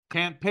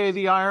Can't pay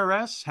the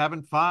IRS?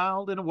 Haven't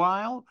filed in a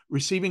while?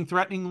 Receiving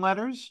threatening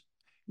letters?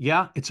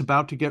 Yeah, it's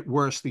about to get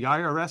worse. The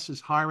IRS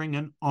is hiring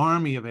an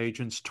army of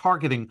agents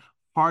targeting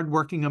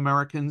hardworking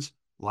Americans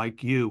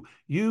like you.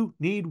 You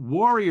need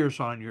warriors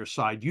on your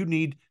side. You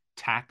need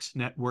Tax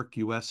Network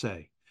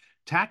USA.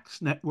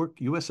 Tax Network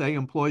USA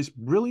employs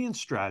brilliant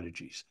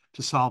strategies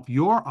to solve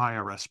your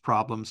IRS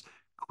problems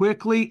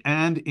quickly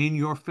and in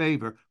your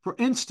favor. For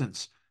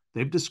instance,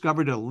 they've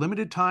discovered a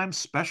limited time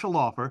special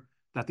offer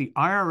that the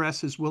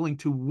IRS is willing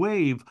to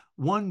waive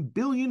 $1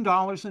 billion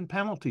in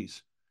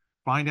penalties.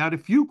 Find out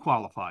if you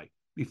qualify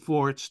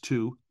before it's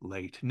too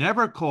late.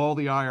 Never call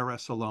the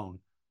IRS alone.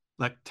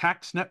 Let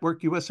Tax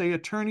Network USA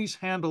attorneys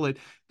handle it.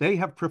 They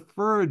have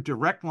preferred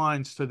direct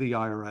lines to the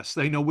IRS.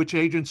 They know which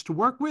agents to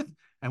work with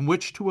and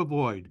which to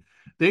avoid.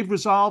 They've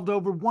resolved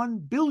over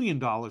 $1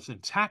 billion in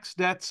tax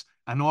debts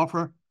and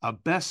offer a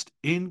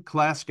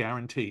best-in-class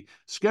guarantee.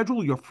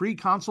 Schedule your free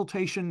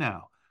consultation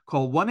now.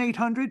 Call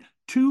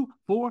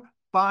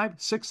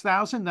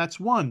 1-800-245-6000. That's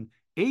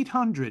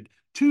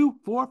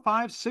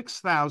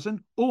 1-800-245-6000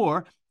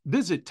 or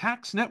visit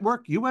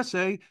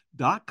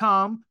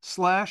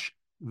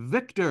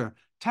taxnetworkusa.com/Victor.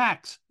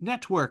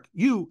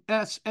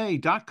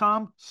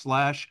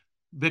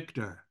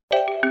 taxnetworkusa.com/Victor.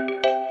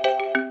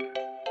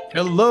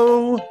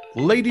 Hello,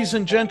 ladies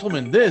and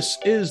gentlemen. This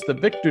is the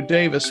Victor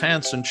Davis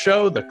Hanson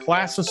Show, the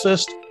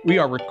Classicist. We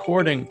are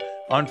recording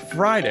on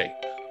Friday,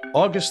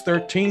 August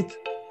 13th,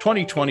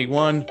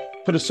 2021.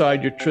 Put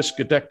aside your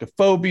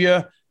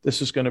triskaidekaphobia.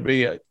 This is going to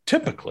be a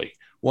typically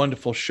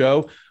wonderful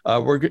show.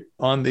 We're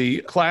on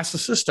the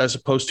Classicist as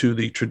opposed to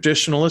the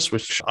Traditionalist,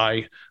 which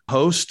I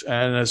host,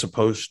 and as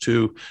opposed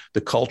to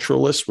the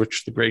Culturalist,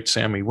 which the great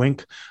Sammy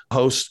Wink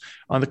hosts.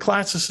 On the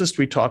Classicist,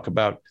 we talk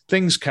about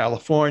things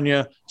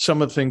California,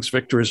 some of the things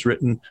Victor has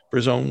written for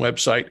his own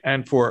website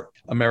and for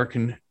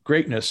American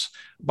Greatness.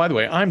 By the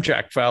way, I'm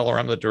Jack Fowler.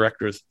 I'm the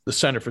director of the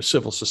Center for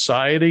Civil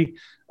Society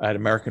at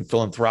American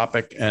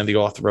Philanthropic and the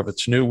author of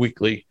its new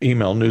weekly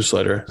email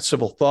newsletter,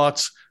 Civil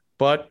Thoughts.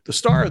 But the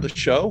star of the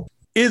show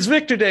is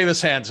Victor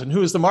Davis Hanson,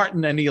 who is the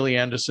Martin and Neely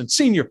Anderson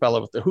Senior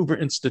Fellow at the Hoover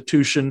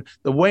Institution,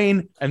 the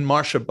Wayne and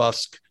Marcia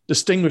Busk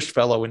Distinguished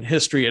Fellow in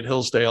History at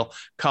Hillsdale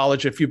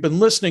College. If you've been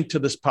listening to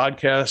this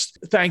podcast,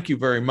 thank you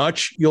very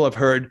much. You'll have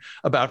heard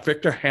about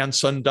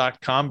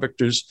VictorHanson.com,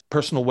 Victor's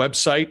personal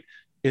website.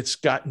 It's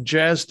gotten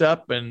jazzed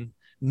up and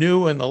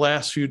new in the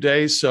last few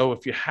days. So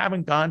if you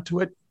haven't gone to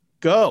it,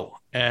 go,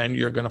 and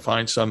you're going to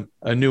find some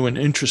new and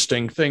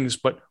interesting things.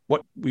 But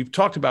what we've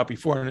talked about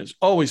before, and is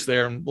always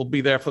there and will be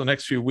there for the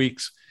next few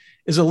weeks,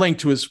 is a link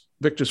to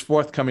Victor's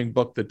forthcoming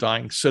book, The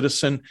Dying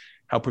Citizen: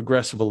 How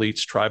Progressive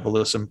Elites,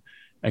 Tribalism,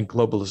 and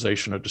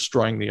Globalization Are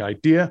Destroying the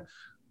Idea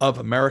of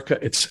America.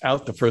 It's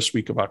out the first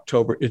week of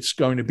October. It's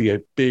going to be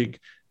a big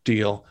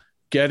deal.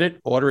 Get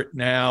it, order it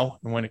now,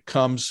 and when it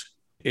comes,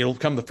 it'll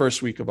come the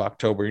first week of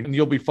October, and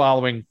you'll be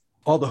following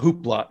all the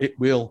hoopla it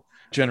will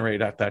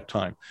generate at that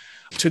time.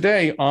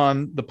 Today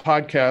on the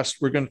podcast,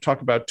 we're going to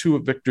talk about two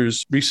of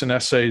Victor's recent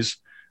essays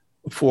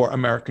for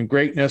American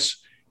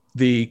Greatness.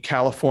 The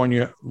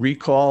California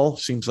recall.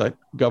 Seems like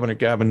Governor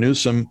Gavin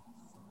Newsom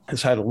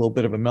has had a little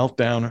bit of a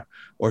meltdown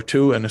or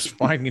two and is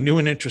finding new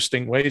and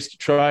interesting ways to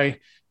try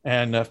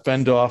and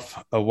fend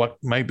off what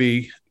might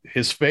be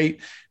his fate,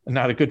 and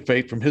not a good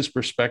fate from his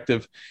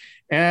perspective.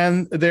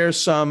 And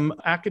there's some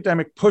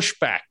academic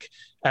pushback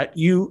at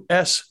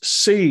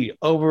USC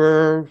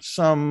over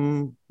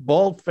some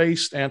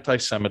bald-faced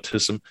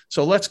anti-Semitism.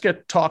 So let's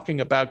get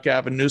talking about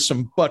Gavin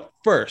Newsom. But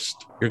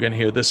first, you're going to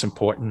hear this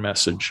important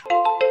message.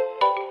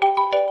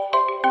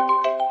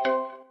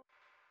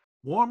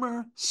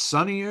 Warmer,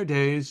 sunnier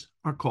days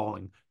are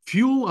calling.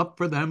 Fuel up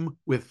for them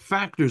with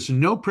Factor's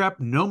no prep,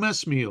 no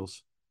mess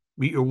meals.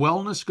 Meet your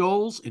wellness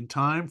goals in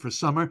time for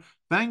summer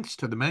thanks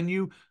to the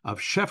menu of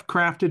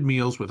chef-crafted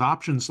meals with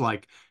options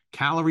like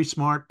Calorie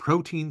Smart,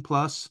 Protein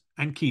Plus,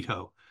 and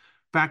Keto.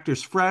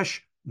 Factor's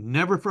fresh,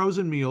 never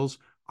frozen meals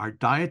are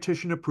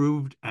dietitian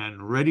approved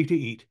and ready to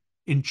eat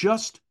in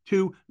just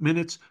 2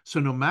 minutes. So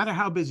no matter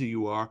how busy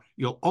you are,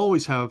 you'll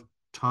always have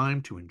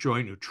time to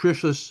enjoy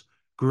nutritious,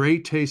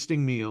 great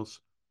tasting meals.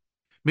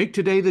 Make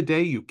today the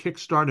day you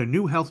kickstart a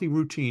new healthy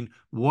routine.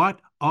 What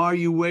are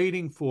you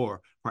waiting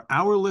for? For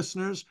our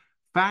listeners,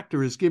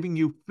 Factor is giving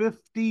you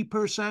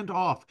 50%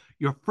 off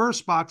your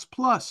first box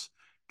plus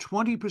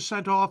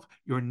 20% off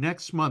your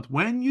next month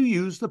when you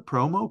use the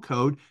promo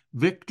code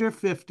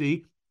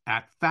VICTOR50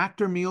 at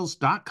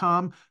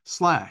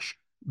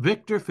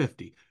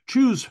factormeals.com/Victor50.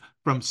 Choose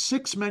from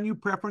 6 menu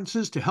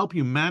preferences to help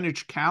you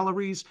manage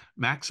calories,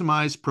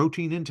 maximize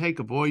protein intake,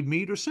 avoid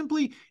meat, or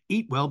simply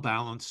eat well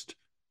balanced.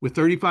 With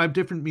 35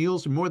 different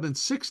meals and more than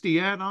 60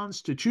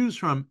 add-ons to choose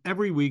from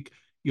every week,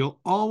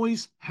 you'll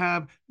always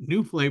have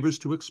new flavors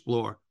to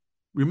explore.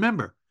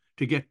 Remember,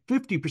 to get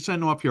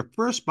 50% off your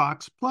first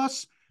box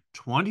plus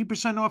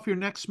 20% off your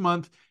next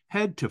month,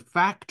 head to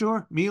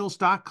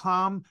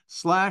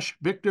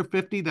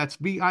factormeals.com/Victor50. That's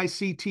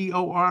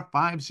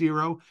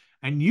VICTOR50,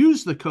 and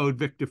use the code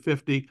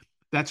Victor50.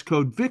 That's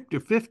code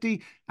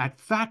Victor50 at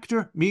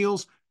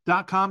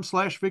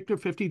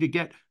factormeals.com/Victor50 to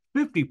get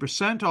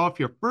 50% off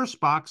your first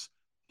box,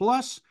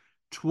 plus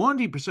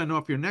 20%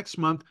 off your next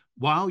month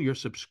while your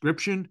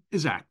subscription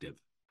is active.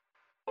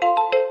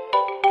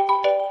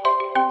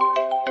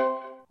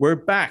 We're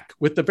back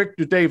with the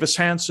Victor Davis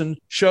Hanson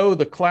Show,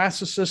 The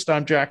Classicist.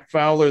 I'm Jack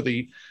Fowler,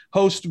 the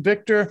host.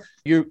 Victor,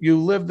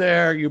 you live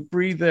there, you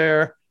breathe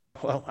there.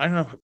 Well, I don't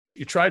know,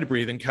 you try to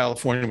breathe in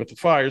California with the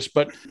fires,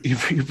 but you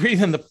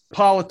breathe in the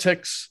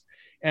politics.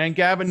 And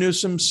Gavin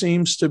Newsom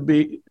seems to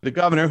be the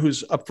governor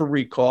who's up for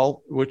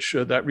recall, which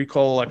that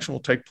recall election will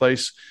take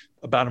place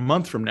about a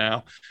month from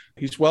now.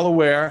 He's well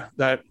aware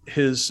that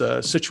his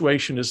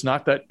situation is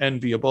not that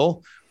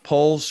enviable.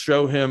 Polls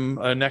show him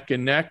neck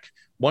and neck.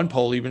 One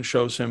poll even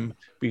shows him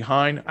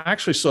behind. I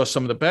actually saw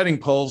some of the betting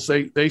polls.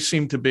 They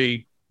seem to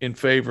be in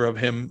favor of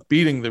him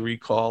beating the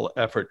recall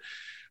effort.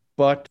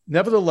 But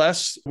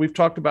nevertheless, we've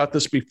talked about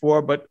this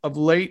before, but of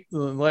late, in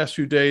the last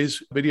few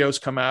days, videos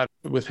come out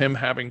with him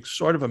having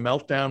sort of a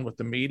meltdown with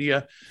the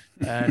media.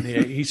 And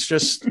he's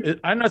just,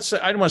 I don't want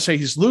to say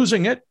he's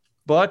losing it,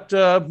 but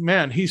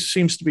man, he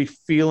seems to be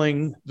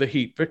feeling the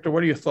heat. Victor,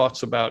 what are your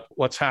thoughts about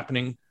what's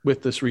happening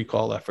with this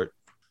recall effort?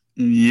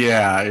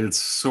 Yeah, it's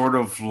sort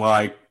of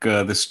like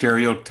the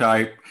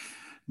stereotype.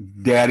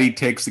 Daddy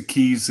takes the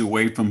keys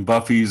away from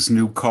Buffy's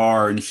new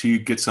car and she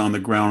gets on the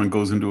ground and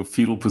goes into a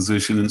fetal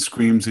position and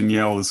screams and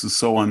yells, "This is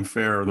so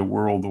unfair, the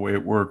world, the way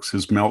it works,"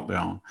 his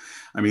meltdown.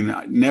 I mean,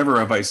 never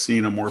have I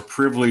seen a more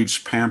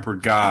privileged,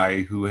 pampered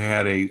guy who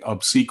had a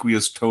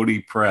obsequious toady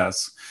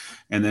press.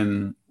 And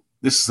then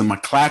this is a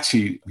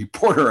McClatchy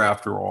reporter,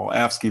 after all,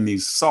 asking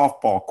these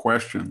softball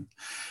questions.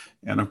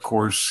 And of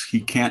course, he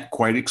can't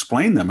quite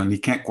explain them. And he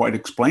can't quite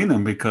explain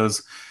them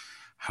because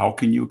how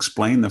can you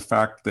explain the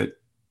fact that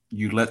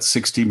you let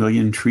 60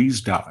 million trees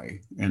die?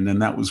 And then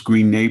that was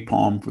green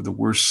napalm for the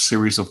worst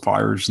series of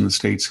fires in the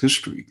state's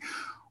history.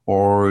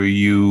 Or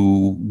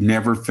you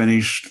never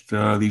finished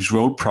these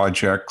road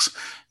projects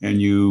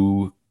and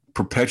you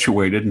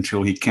perpetuated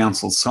until he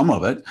canceled some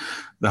of it,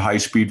 the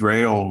high-speed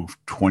rail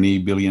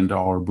 $20 billion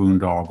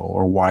boondoggle.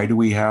 Or why do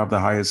we have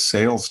the highest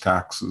sales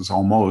taxes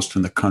almost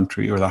in the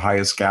country, or the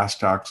highest gas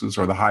taxes,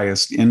 or the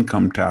highest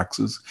income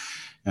taxes?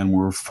 And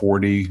we're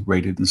 40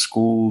 rated in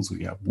schools.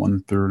 We have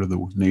 1/3 of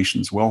the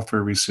nation's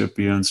welfare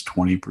recipients,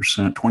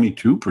 20%,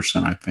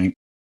 22%, I think,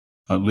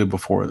 live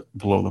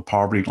below the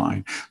poverty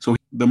line. So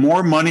the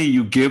more money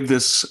you give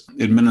this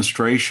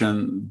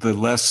administration, the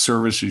less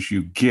services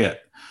you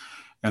get.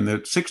 And the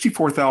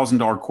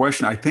 $64,000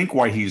 question, I think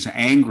why he's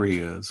angry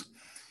is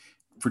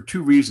for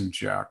two reasons,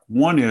 Jack.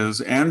 One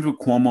is Andrew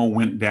Cuomo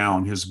went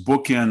down, his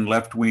bookend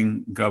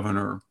left-wing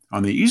governor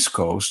on the East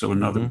Coast of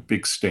another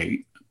big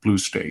state, blue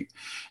state.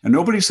 And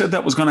nobody said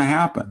that was going to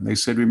happen. They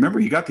said, remember,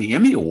 he got the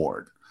Emmy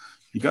Award.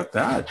 He got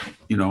that,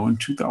 in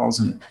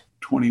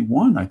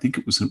 2021. I think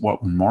it was in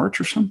March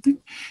or something.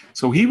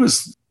 So he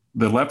was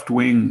the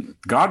left-wing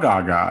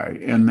gaga guy.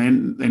 And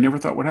then they never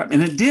thought what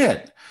happened. And it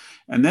did.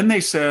 And then they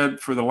said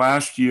for the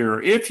last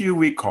year, if you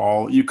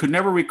recall, you could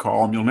never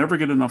recall him. You'll never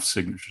get enough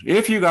signatures.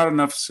 If you got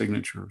enough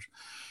signatures,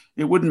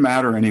 it wouldn't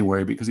matter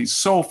anyway because he's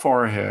so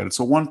far ahead. It's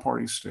a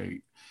one-party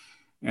state.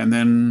 And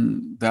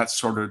then that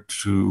started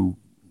to,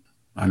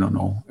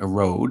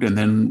 erode. And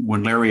then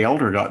when Larry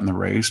Elder got in the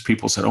race,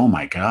 people said, oh,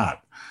 my God,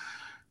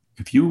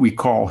 if you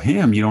recall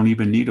him, you don't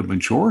even need a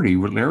majority.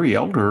 Larry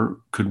Elder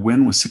could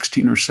win with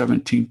 16 or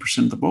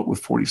 17% of the vote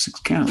with 46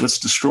 candidates. Let's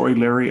destroy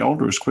Larry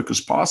Elder as quick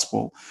as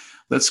possible.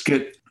 Let's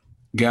get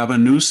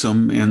Gavin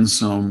Newsom in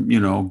some,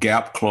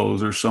 Gap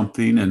clothes or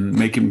something and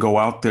make him go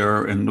out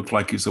there and look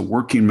like he's a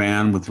working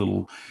man with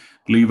little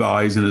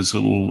Levi's and his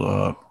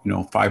little,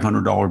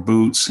 $500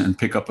 boots and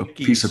pick up a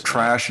piece of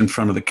trash in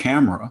front of the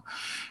camera.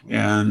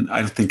 And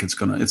I think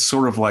it's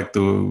sort of like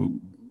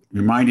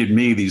reminded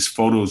me, these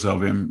photos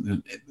of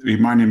him, it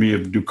reminded me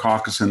of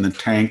Dukakis in the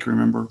tank,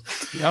 remember?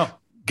 Yeah.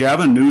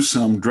 Gavin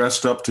Newsom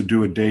dressed up to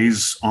do a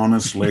day's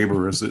honest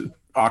labor as an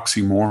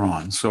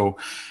oxymoron. So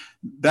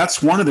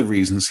that's one of the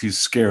reasons he's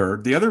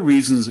scared. The other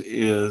reasons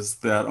is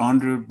that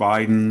under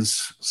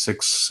Biden's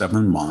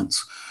 6-7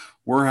 months,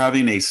 we're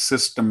having a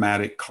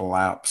systematic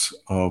collapse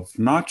of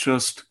not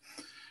just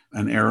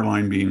an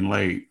airline being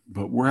late,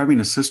 but we're having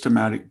a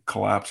systematic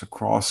collapse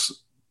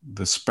across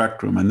the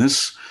spectrum. And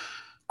this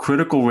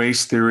critical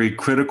race theory,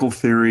 critical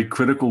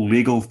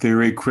legal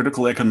theory,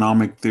 critical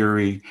economic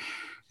theory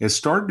is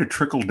starting to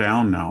trickle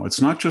down now.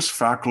 It's not just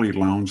faculty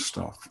lounge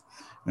stuff.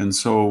 And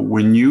so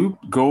when you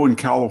go in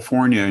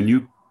California and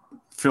you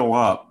fill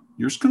up,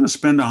 you're just going to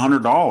spend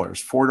 $100,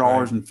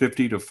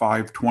 $4.50 to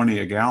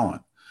 $5.20 a gallon.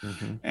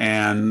 Mm-hmm.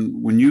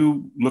 And when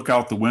you look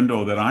out the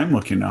window that I'm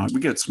looking out, we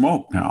get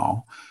smoke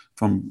now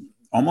from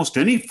almost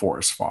any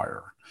forest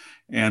fire.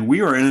 And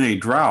we are in a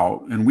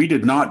drought, and we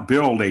did not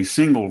build a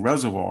single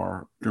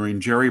reservoir during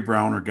Jerry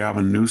Brown or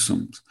Gavin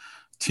Newsom's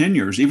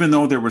tenures, even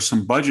though there was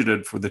some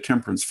budgeted for the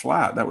Temperance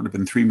Flat. That would have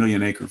been 3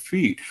 million acre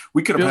feet.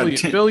 We could have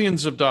had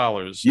billions of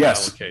dollars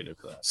allocated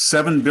for that.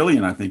 7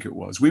 billion, I think it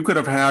was. We could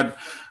have had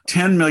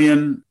 10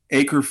 million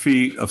acre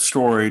feet of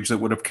storage that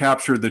would have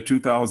captured the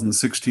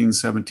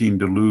 2016-17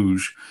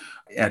 deluge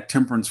at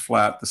Temperance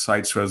Flat, the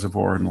Sites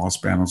Reservoir in Los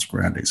Banos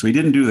Grande. So he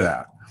didn't do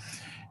that.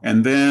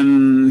 And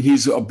then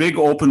he's a big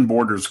open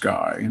borders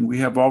guy. And we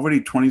have already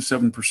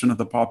 27% of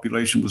the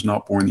population was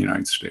not born in the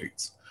United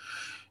States.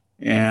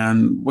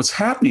 And what's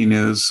happening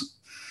is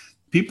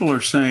people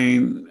are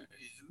saying,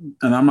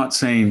 and I'm not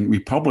saying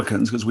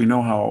Republicans, because we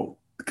know how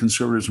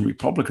conservatives and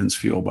Republicans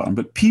feel about them,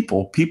 but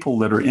people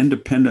that are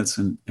independents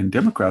and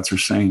Democrats are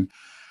saying,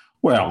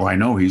 well, I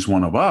know he's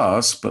one of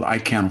us, but I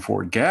can't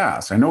afford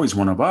gas. I know he's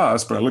one of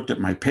us, but I looked at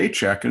my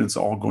paycheck and it's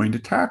all going to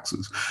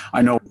taxes.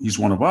 I know he's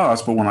one of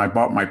us, but when I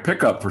bought my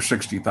pickup for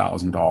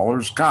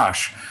 $60,000,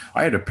 gosh,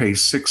 I had to pay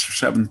 $6,000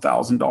 or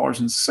 $7,000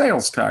 in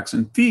sales tax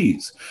and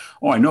fees.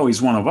 Oh, I know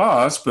he's one of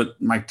us, but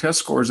my test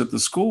scores at the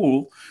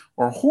school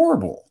are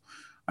horrible.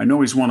 I know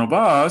he's one of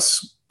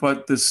us,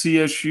 but the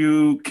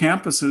CSU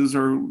campuses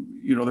are,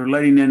 they're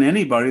letting in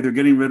anybody. They're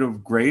getting rid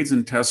of grades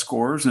and test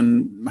scores.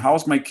 And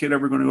how's my kid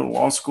ever going to go to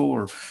law school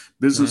or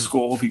business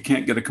school if he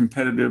can't get a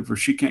competitive, or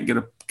she can't get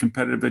a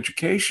competitive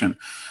education?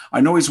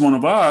 I know he's one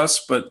of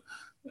us, but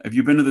have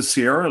you been to the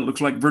Sierra? It looks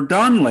like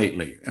Verdun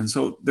lately. And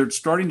so they're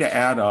starting to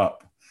add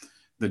up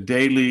the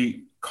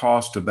daily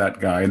cost of that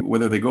guy,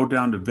 whether they go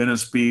down to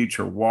Venice Beach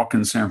or walk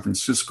in San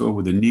Francisco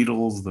with the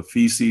needles, the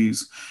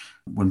feces.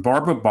 When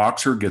Barbara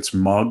Boxer gets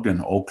mugged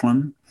in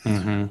Oakland,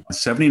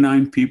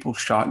 79 people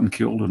shot and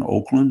killed in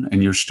Oakland,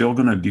 and you're still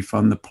going to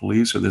defund the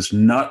police, or this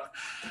nut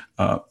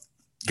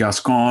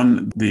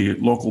Gascon, the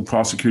local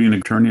prosecuting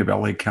attorney of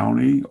LA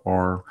County,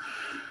 or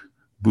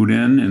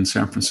Boudin in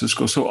San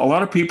Francisco. So a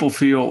lot of people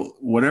feel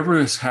whatever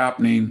is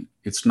happening,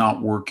 it's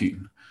not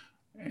working.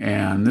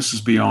 And this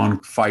is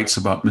beyond fights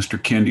about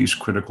Mr. Kendi's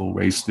critical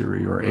race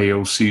theory or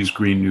AOC's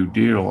Green New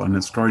Deal, and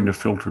it's starting to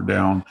filter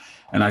down.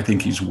 And I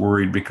think he's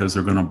worried because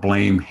they're going to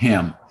blame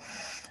him.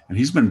 And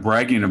he's been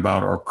bragging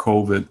about our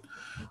COVID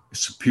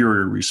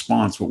superior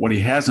response. But what he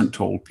hasn't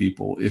told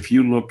people, if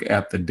you look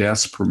at the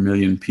deaths per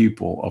million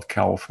people of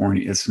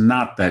California, it's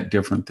not that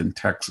different than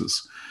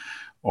Texas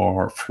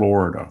or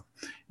Florida.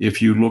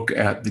 If you look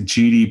at the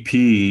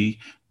GDP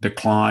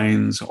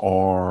declines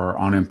or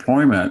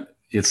unemployment,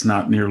 it's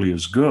not nearly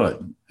as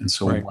good. And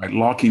so by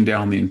locking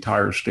down the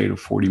entire state of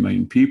 40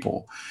 million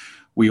people,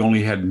 we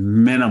only had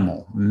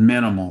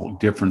minimal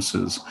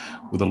differences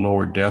with a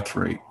lower death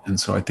rate. And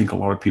so I think a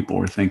lot of people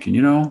are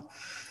thinking,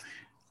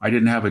 I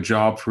didn't have a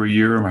job for a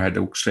year. I had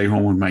to stay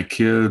home with my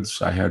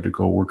kids. I had to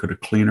go work at a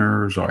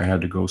cleaners, or I had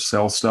to go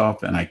sell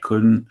stuff, and I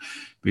couldn't.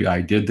 I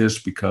did this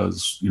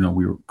because,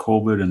 we were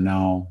COVID, and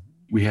now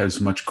we had as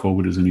much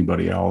COVID as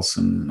anybody else,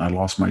 and I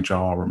lost my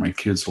job, or my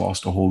kids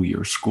lost a whole year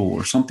of school,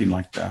 or something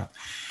like that.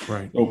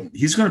 Right. So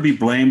he's going to be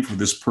blamed for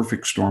this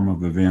perfect storm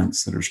of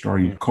events that are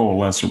starting to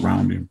coalesce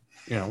around him.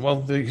 Yeah,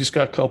 well, he's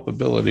got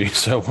culpability,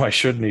 so why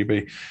shouldn't he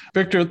be?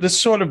 Victor, this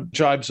sort of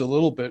jibes a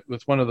little bit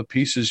with one of the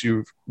pieces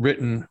you've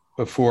written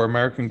before,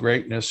 American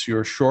Greatness,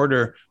 your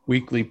shorter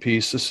weekly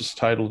piece. This is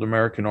titled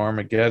American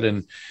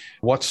Armageddon.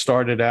 What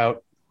started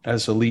out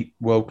as elite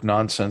woke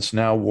nonsense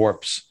now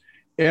warps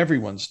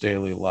everyone's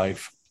daily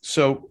life.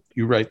 So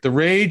you write, the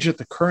rage at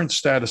the current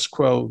status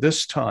quo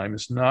this time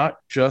is not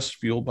just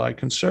fueled by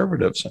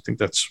conservatives. I think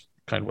that's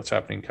kind of what's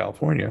happening in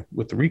California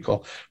with the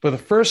recall. For the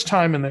first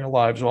time in their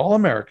lives, all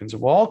Americans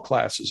of all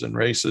classes and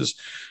races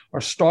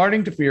are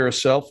starting to fear a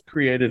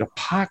self-created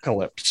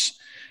apocalypse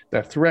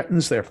that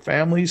threatens their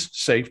families'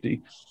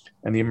 safety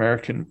and the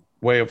American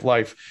way of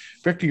life.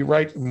 Victor, you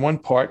write in one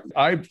part,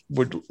 I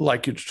would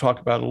like you to talk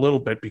about a little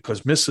bit,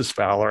 because Mrs.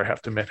 Fowler, I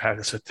have to admit,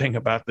 has a thing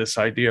about this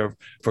idea of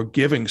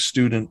forgiving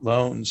student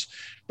loans.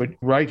 But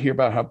write here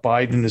about how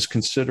Biden is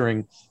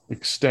considering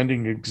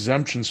extending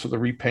exemptions for the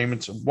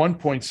repayments of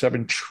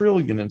 $1.7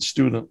 trillion in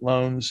student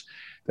loans,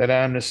 that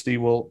amnesty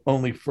will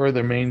only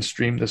further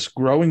mainstream this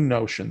growing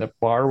notion that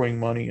borrowing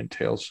money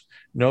entails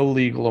no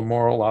legal or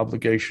moral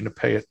obligation to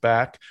pay it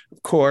back.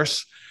 Of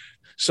course,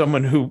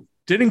 someone who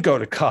didn't go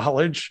to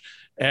college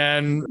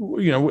and,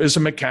 is a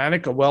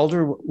mechanic, a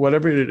welder,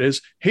 whatever it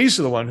is, he's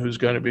the one who's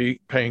going to be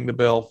paying the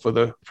bill for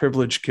the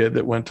privileged kid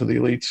that went to the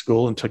elite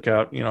school and took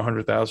out,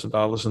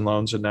 $100,000 in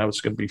loans, and now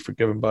it's going to be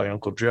forgiven by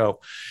Uncle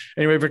Joe.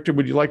 Anyway, Victor,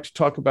 would you like to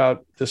talk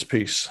about this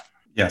piece?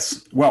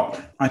 Yes. Well,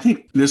 I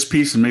think this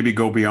piece, and maybe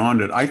go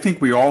beyond it, I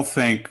think we all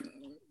think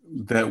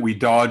that we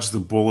dodged the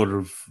bullet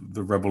of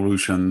the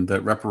revolution,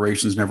 that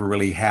reparations never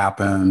really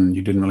happened.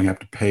 You didn't really have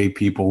to pay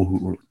people who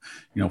were,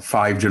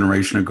 5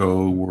 generations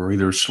ago were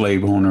either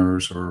slave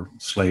owners or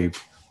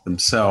slave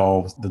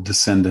themselves, the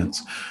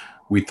descendants.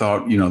 We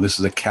thought, this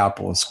is a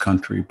capitalist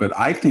country, but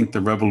I think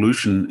the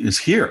revolution is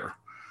here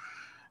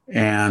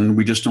and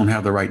we just don't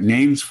have the right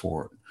names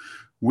for it.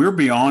 We're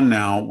beyond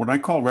now what I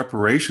call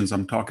reparations.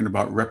 I'm talking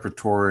about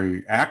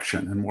reparatory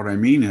action. And what I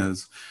mean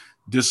is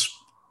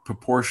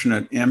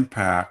disproportionate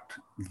impact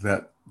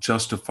that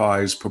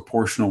justifies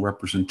proportional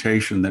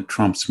representation that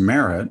trumps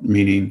merit,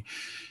 meaning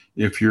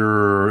if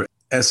your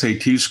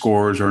SAT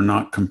scores are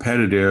not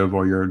competitive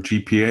or your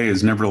GPA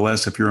is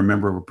nevertheless, if you're a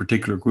member of a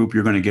particular group,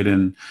 you're going to get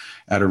in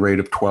at a rate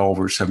of 12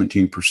 or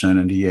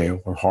 17% into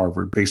Yale or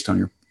Harvard based on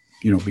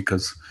your,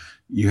 because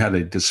you had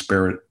a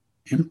disparate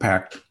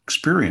impact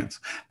experience.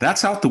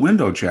 That's out the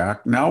window,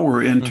 Jack. Now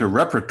we're into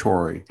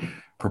repertory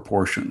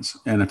proportions.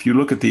 And if you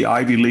look at the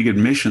Ivy League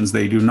admissions,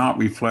 they do not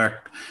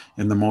reflect,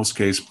 in the most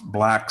case,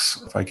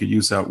 blacks, if I could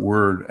use that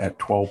word, at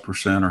 12%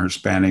 or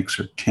Hispanics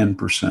at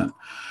 10%.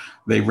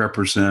 They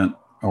represent,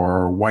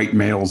 or white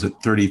males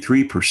at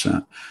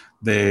 33%.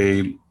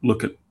 They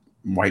look at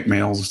white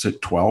males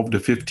at 12 to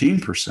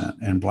 15%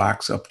 and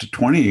blacks up to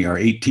 20 or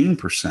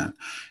 18%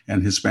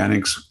 and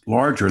Hispanics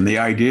larger. And the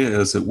idea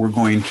is that we're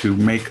going to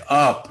make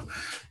up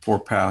for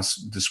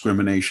past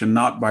discrimination,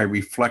 not by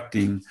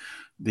reflecting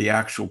the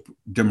actual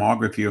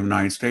demography of the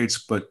United States,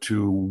 but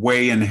to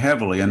weigh in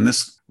heavily. And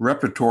this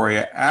repertory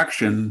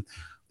action,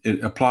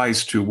 it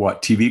applies to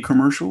what? TV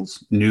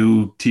commercials,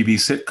 new TV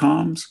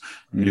sitcoms,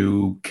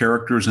 new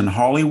characters in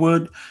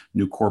Hollywood,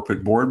 new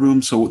corporate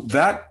boardrooms. So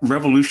that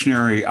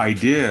revolutionary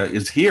idea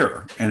is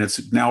here, and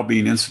it's now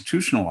being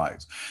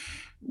institutionalized.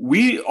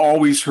 We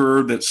always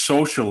heard that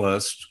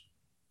socialists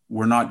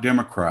were not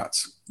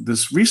Democrats.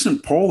 This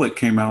recent poll that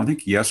came out, I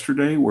think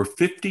yesterday, where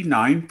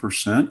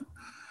 59%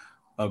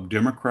 of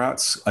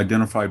Democrats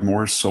identified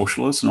more as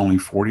socialists and only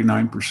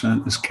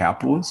 49% as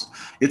capitalists.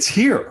 It's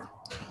here.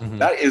 Mm-hmm.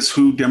 That is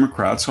who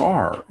Democrats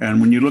are.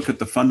 And when you look at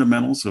the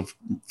fundamentals of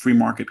free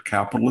market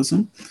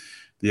capitalism,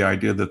 the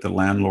idea that the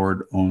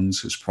landlord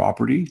owns his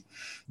property,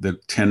 the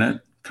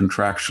tenant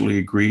contractually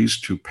agrees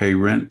to pay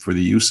rent for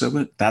the use of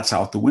it, that's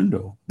out the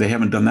window. They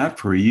haven't done that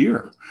for a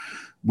year.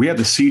 We had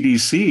the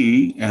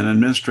CDC and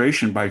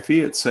administration by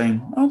fiat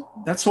saying, oh,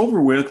 that's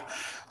over with.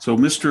 So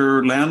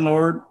Mr.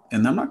 Landlord,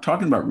 and I'm not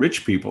talking about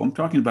rich people, I'm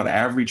talking about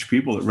average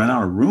people that rent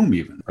out a room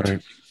even.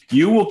 Right.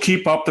 You will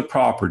keep up the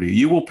property.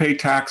 You will pay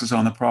taxes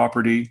on the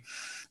property,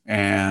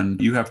 and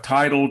you have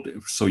titled,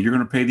 so you're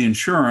going to pay the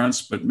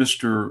insurance, but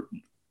Mr.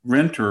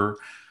 Renter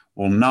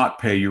will not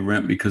pay your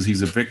rent because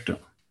he's a victim,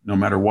 no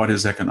matter what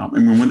his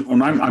economic. I mean,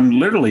 when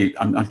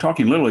I'm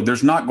talking literally,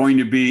 there's not going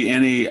to be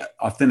any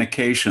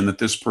authentication that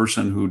this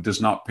person who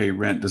does not pay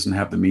rent doesn't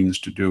have the means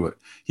to do it.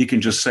 He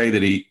can just say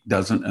that he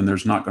doesn't, and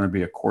there's not going to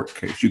be a court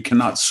case. You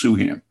cannot sue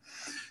him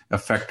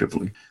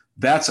effectively.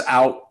 That's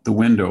out the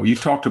window. You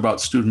talked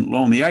about student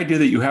loan. The idea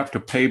that you have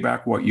to pay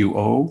back what you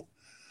owe,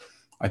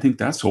 I think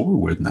that's over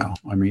with now.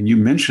 I mean, you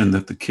mentioned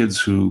that the kids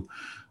who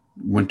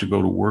went to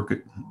go to work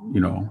at,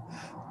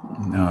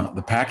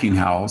 the packing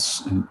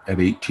house at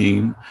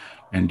 18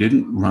 and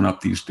didn't run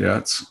up these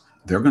debts,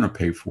 they're going to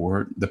pay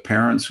for it. The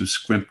parents who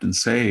scrimped and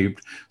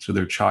saved so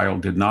their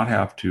child did not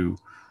have to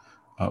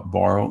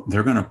borrow,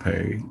 they're going to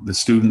pay. The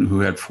student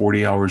who had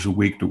 40 hours a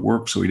week to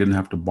work so he didn't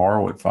have to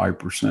borrow at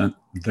 5%,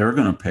 they're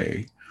going to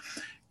pay.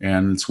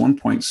 And it's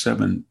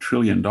 $1.7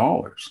 trillion.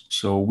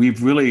 So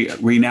we've really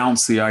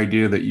renounced the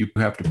idea that you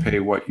have to pay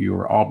what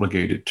you're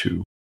obligated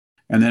to.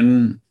 And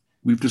then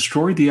we've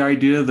destroyed the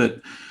idea that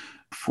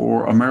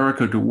for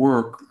America to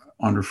work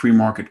under free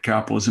market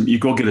capitalism, you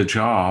go get a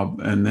job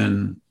and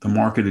then the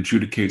market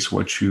adjudicates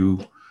what you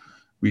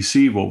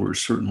receive over a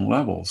certain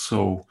level.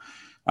 So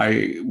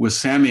with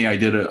Sammy, I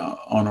did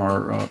on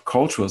our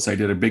Culturalist, I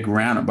did a big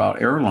rant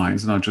about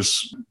airlines,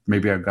 and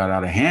maybe I got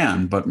out of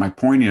hand. But my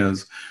point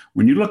is,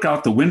 when you look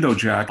out the window,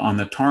 Jack, on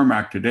the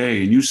tarmac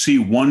today, and you see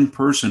one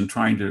person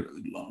trying to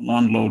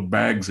unload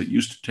bags that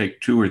used to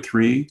take 2 or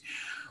 3,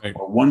 right,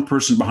 or one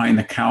person behind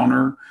the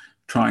counter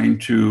trying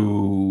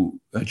to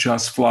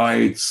adjust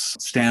flights,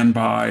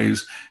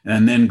 standbys,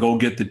 and then go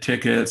get the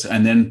tickets,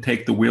 and then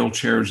take the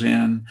wheelchairs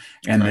in,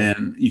 and right,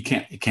 then you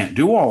can't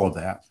do all of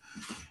that.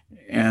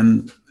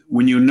 And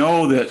when you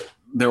know that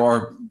there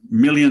are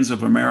millions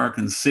of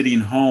Americans sitting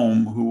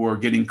home who are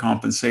getting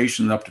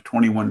compensation up to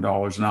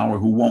 $21 an hour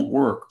who won't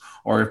work,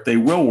 or if they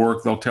will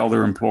work, they'll tell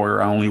their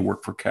employer, I only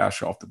work for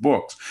cash off the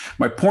books.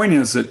 My point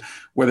is that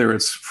whether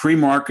it's free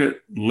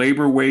market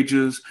labor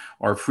wages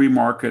or free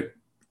market,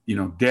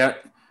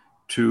 debt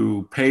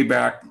to pay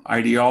back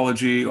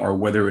ideology, or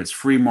whether it's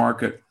free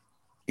market,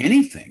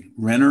 anything,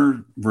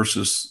 renter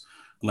versus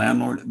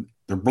landlord,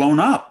 they're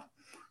blown up.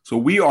 So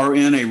we are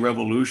in a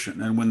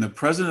revolution. And when the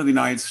president of the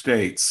United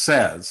States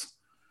says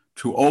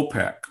to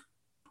OPEC,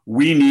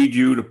 we need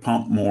you to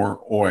pump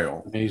more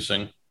oil.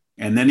 Amazing.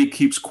 And then he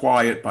keeps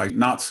quiet by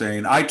not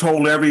saying, I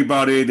told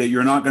everybody that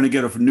you're not going to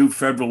get a new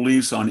federal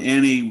lease on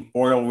any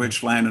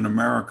oil-rich land in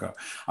America.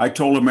 I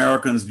told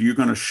Americans you're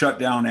going to shut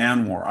down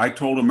ANWR. I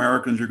told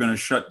Americans you're going to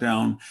shut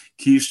down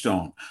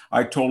Keystone.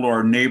 I told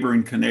our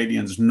neighboring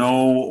Canadians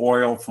no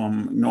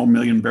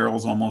million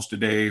barrels almost a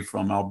day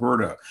from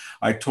Alberta.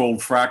 I told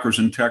frackers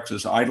in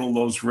Texas, idle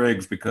those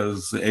rigs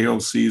because the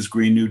AOC's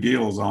Green New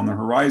Deal is on the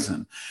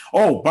horizon.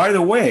 Oh, by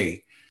the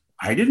way,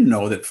 I didn't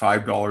know that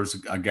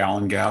 $5 a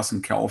gallon gas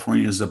in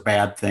California is a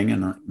bad thing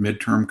in a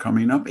midterm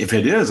coming up. If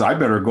it is, I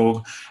better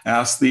go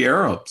ask the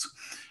Arabs.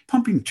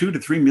 Pumping 2 to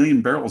 3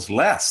 million barrels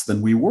less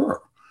than we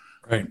were.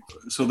 Right.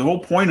 So the whole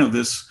point of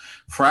this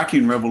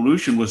fracking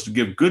revolution was to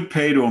give good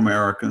pay to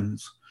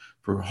Americans,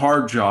 for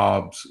hard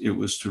jobs. It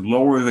was to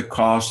lower the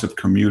cost of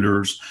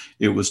commuters.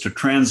 It was to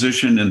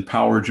transition in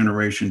power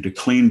generation to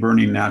clean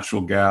burning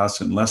natural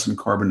gas and lessen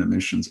carbon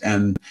emissions.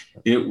 And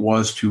it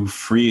was to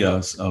free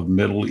us of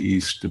Middle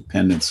East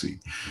dependency.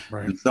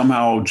 Right. And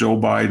somehow Joe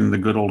Biden, the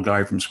good old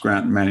guy from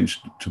Scranton,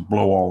 managed to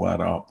blow all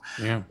that up.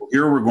 Yeah.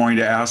 Here we're going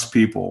to ask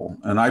people,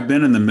 and I've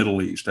been in the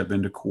Middle East. I've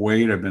been to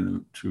Kuwait. I've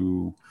been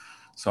to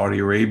Saudi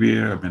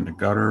Arabia, I've been to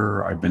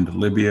Qatar, I've been to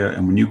Libya.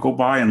 And when you go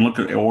by and look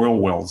at oil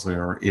wells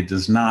there,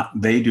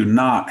 they do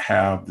not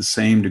have the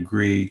same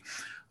degree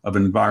of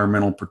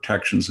environmental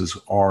protections as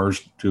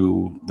ours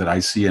do that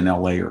I see in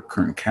LA or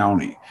Kern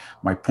County.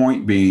 My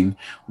point being,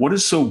 what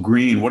is so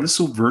green, what is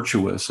so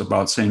virtuous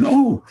about saying,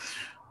 oh,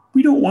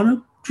 we don't want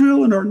to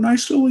drill in our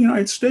nice little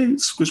United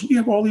States because we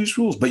have all these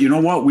rules. But you know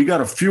what? We got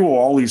to fuel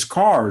all these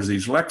cars,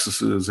 these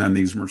Lexuses and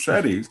these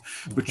Mercedes.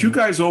 But you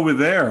guys over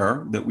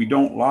there that we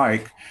don't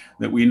like,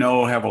 that we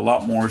know have a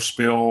lot more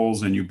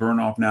spills and you burn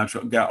off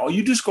natural gas,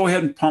 you just go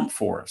ahead and pump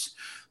for us.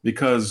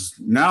 Because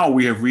now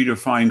we have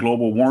redefined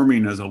global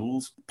warming as a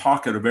little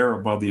pocket of air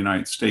above the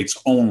United States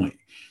only.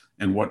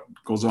 And what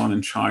goes on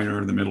in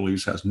China or the Middle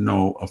East has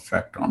no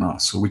effect on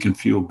us. So we can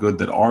feel good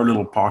that our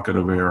little pocket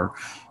of air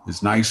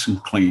is nice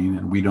and clean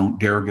and we don't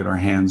dare get our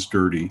hands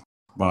dirty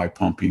by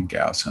pumping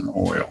gas and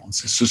oil.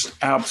 It's just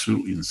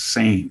absolutely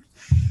insane.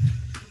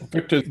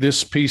 Victor,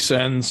 this piece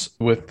ends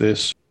with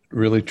this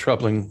really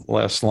troubling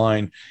last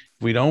line.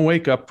 If we don't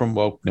wake up from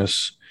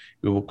wokeness,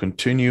 we will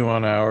continue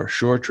on our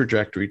short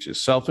trajectory to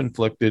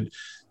self-inflicted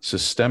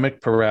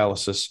systemic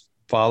paralysis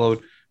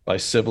followed by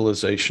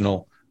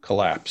civilizational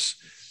collapse.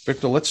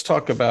 Victor, let's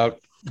talk about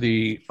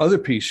the other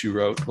piece you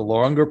wrote, the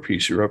longer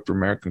piece you wrote for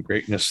American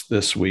Greatness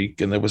this week,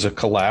 and there was a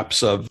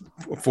collapse of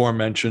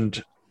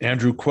aforementioned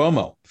Andrew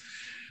Cuomo.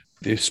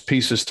 This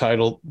piece is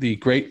titled The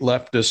Great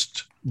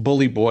Leftist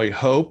Bully Boy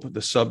Hope.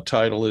 The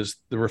subtitle is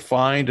The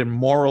Refined and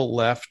Moral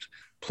Left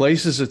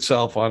Places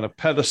Itself on a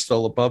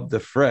Pedestal Above the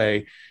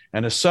Fray,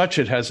 and as such,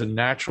 it has a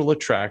natural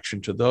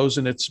attraction to those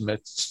in its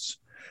midst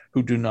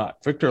who do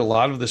not. Victor, a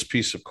lot of this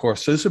piece, of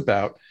course, is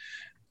about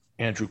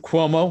Andrew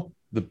Cuomo,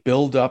 the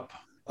buildup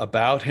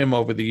about him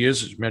over the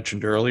years, as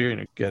mentioned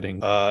earlier,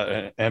 getting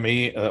an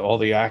Emmy, all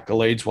the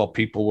accolades while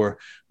people were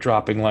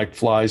dropping like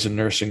flies in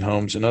nursing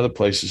homes and other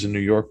places in New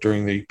York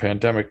during the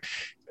pandemic.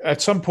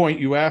 At some point,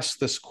 you asked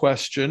this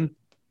question,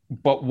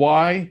 but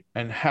why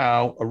and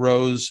how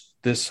arose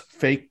this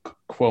fake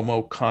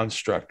Cuomo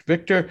construct?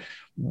 Victor,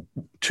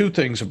 two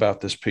things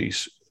about this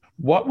piece.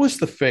 What was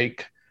the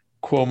fake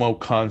Cuomo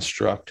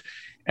construct,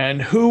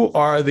 and who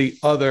are the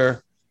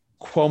other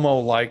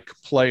Cuomo-like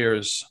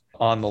players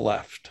on the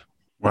left?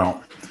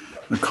 Well,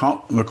 the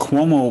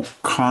Cuomo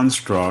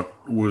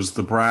construct was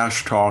the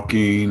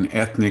brash-talking,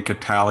 ethnic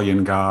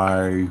Italian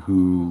guy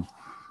who,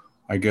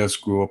 I guess,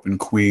 grew up in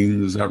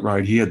Queens. Is that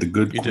right? He had the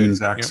good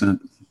Queens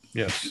accent. Yep.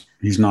 Yes.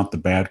 He's not the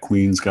bad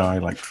Queens guy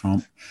like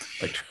Trump.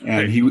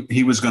 And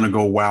he was going to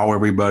go wow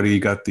everybody. He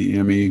got the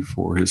Emmy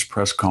for his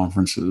press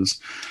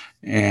conferences.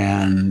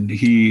 And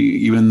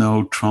even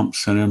though Trump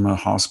sent him a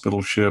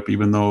hospital ship,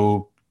 even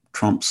though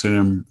Trump sent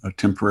him a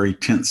temporary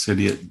tent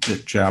city at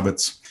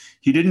Javits,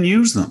 he didn't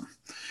use them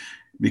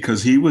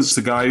because he was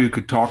the guy who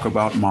could talk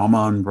about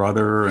mama and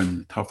brother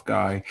and tough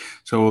guy.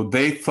 So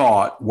they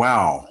thought,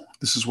 wow,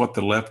 this is what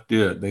the left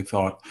did. They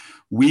thought,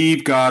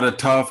 we've got a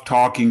tough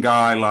talking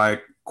guy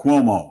like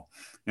Cuomo,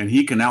 and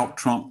he can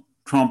out-Trump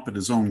at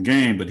his own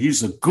game, but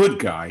he's a good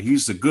guy.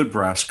 He's the good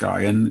brass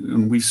guy.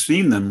 And we've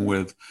seen them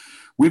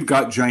we've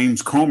got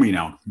James Comey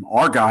now.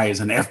 Our guy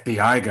is an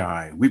FBI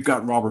guy. We've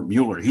got Robert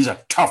Mueller. He's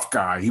a tough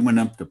guy. He went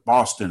up to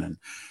Boston and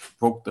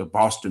broke the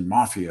Boston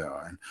Mafia.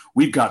 And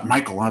we've got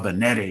Michael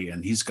Avenatti,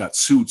 and he's got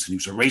suits, and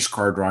he's a race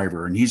car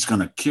driver, and he's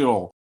going to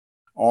kill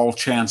all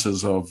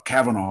chances of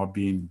Kavanaugh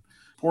being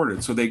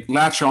deported. So they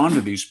latch on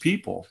to these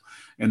people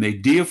and they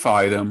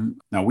deify them.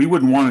 Now, we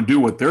wouldn't want to do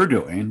what they're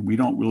doing. We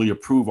don't really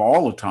approve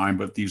all the time,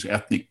 but these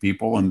ethnic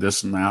people and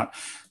this and that.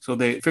 So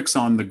they fix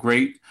on the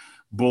great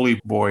bully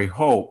boy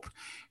hope.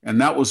 And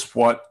that was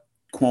what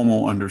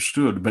Cuomo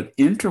understood. But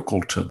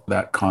integral to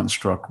that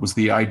construct was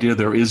the idea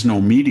there is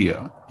no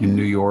media in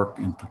New York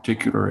in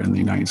particular, in the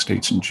United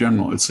States in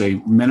general. It's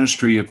a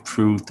ministry of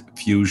truth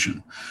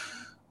fusion.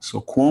 So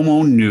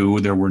Cuomo knew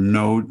there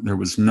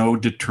was no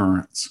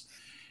deterrence.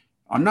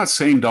 I'm not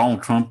saying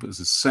Donald Trump is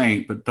a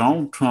saint, but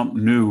Donald Trump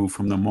knew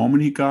from the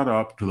moment he got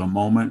up to the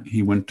moment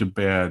he went to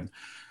bed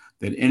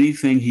that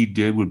anything he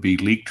did would be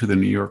leaked to the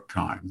New York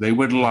Times. They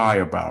would lie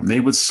about him. They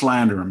would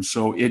slander him.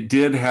 So it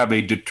did have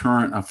a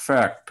deterrent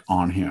effect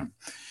on him.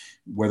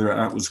 Whether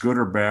that was good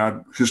or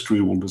bad, history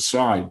will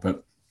decide.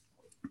 But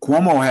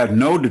Cuomo had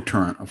no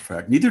deterrent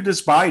effect. Neither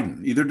does Biden,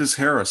 neither does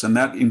Harris. And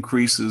that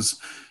increases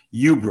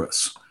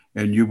hubris.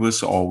 And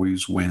hubris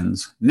always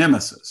wins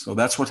nemesis. So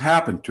that's what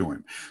happened to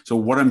him. So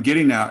what I'm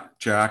getting at,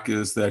 Jack,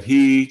 is that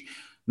he,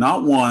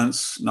 not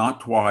once, not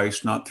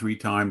twice, not 3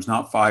 times,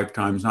 not 5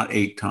 times, not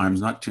 8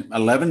 times, not 10,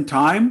 11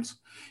 times,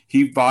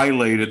 he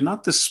violated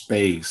not the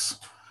space.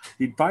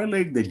 He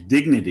violated the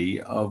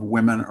dignity of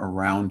women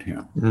around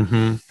him.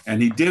 Mm-hmm.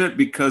 And he did it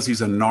because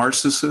he's a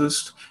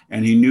narcissist,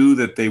 and he knew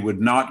that they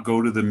would not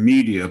go to the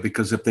media,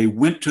 because if they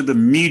went to the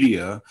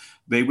media,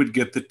 they would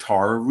get the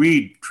Tara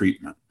Reid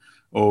treatment.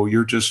 Oh,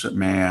 you're just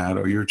mad,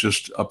 or you're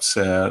just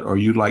upset, or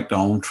you like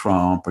Donald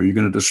Trump, or you're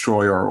going to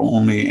destroy our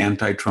only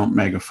anti-Trump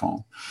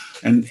megaphone.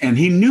 And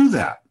he knew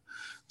that.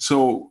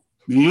 So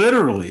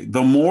literally,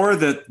 the more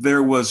that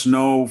there was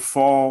no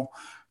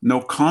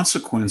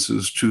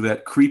consequences to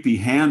that creepy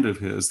hand of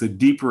his, the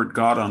deeper it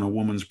got on a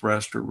woman's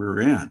breast or rear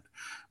end,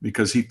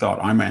 because he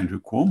thought, I'm Andrew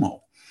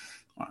Cuomo.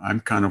 I'm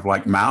kind of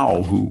like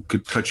Mao, who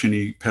could touch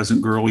any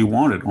peasant girl he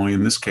wanted. Only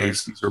in this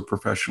case, these are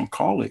professional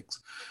colleagues.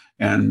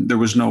 And there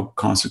was no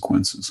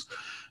consequences.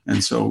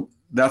 And so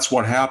that's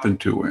what happened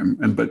to him.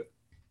 But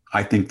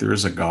I think there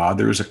is a God.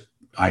 There is an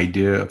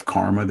idea of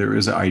karma. There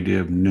is an idea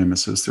of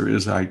nemesis. There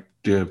is an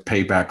idea of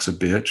payback's a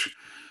bitch.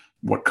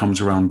 What comes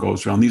around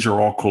goes around. These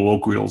are all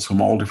colloquials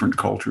from all different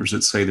cultures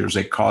that say there's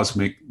a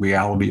cosmic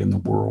reality in the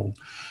world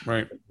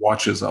that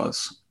watches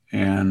us.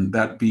 And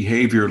that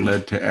behavior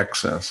led to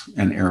excess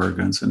and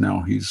arrogance, and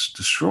now he's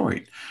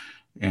destroyed.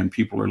 And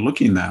people are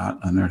looking at that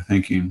and they're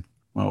thinking,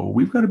 well,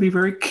 we've got to be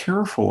very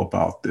careful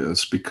about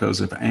this, because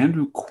if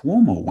Andrew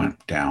Cuomo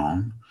went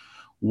down,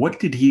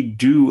 what did he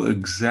do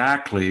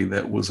exactly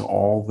that was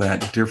all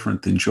that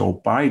different than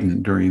Joe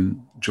Biden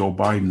during Joe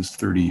Biden's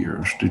 30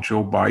 years? Did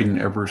Joe Biden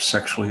ever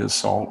sexually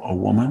assault a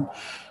woman?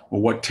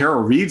 Well, what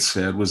Tara Reid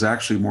said was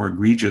actually more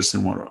egregious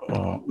than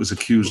what was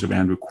accused of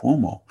Andrew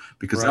Cuomo,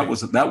 because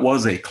that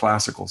was a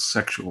classical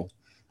sexual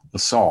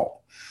assault.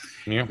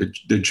 Yeah.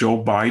 Did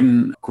Joe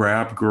Biden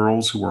grab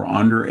girls who were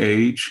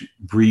underage,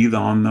 breathe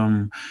on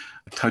them,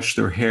 touch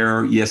their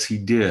hair? Yes, he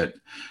did.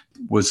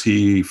 Was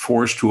he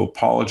forced to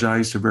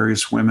apologize to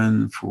various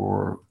women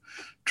for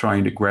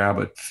trying to grab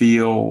a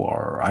Theo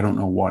or I don't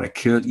know what, a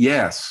kid?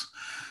 Yes.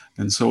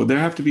 And so they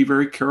have to be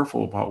very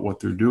careful about what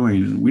they're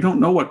doing. And we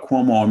don't know what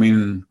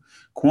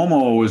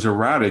Cuomo is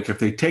erratic. If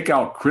they take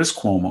out Chris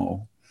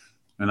Cuomo,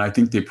 and I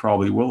think they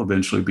probably will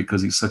eventually,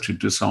 because he's such a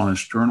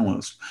dishonest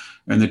journalist,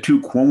 and the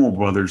two Cuomo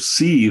brothers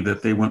see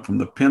that they went from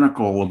the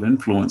pinnacle of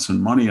influence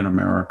and money in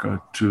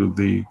America to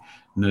the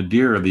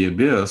nadir, the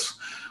abyss,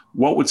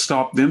 what would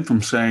stop them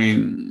from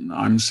saying,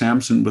 I'm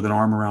Samson with an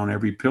arm around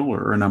every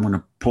pillar and I'm going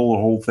to pull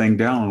the whole thing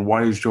down? And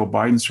why does Joe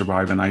Biden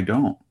survive and I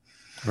don't?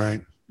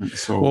 Right. And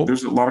so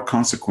there's a lot of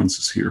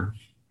consequences here.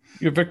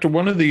 Yeah, Victor,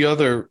 one of the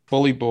other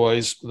bully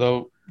boys,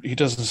 though he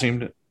doesn't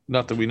seem to,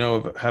 not that we know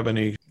of, have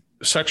any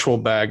sexual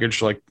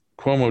baggage like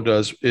Cuomo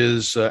does,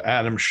 is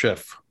Adam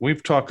Schiff.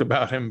 We've talked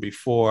about him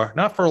before,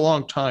 not for a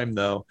long time,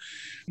 though.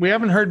 We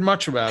haven't heard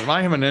much about him.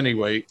 I haven't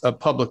anyway,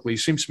 publicly. He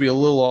seems to be a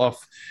little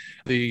off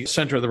the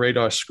center of the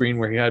radar screen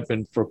where he had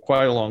been for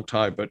quite a long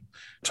time. But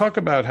talk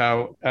about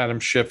how Adam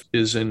Schiff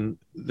is in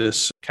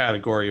this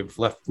category of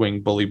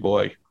left-wing bully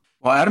boy.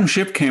 Well, Adam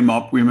Schiff came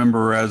up,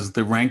 remember, as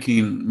the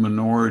ranking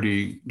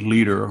minority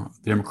leader.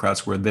 The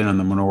Democrats were then in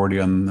the minority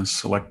on the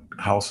Select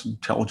House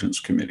Intelligence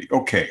Committee.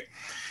 Okay.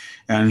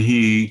 And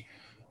he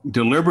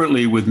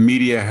deliberately, with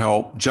media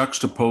help,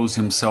 juxtaposed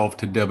himself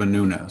to Devin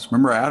Nunes.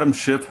 Remember, Adam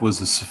Schiff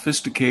was a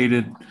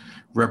sophisticated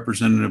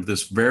representative of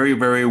this very,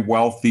 very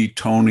wealthy,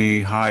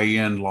 Tony,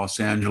 high-end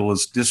Los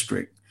Angeles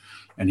district.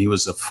 And he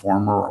was a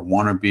former or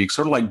wannabe,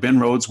 sort of like Ben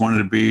Rhodes wanted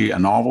to be a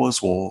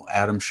novelist. Well,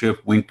 Adam Schiff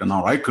winked and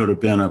out. I could have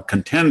been a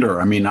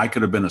contender. I mean, I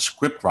could have been a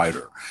script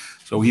writer.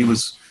 So he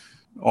was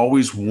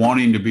always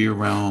wanting to be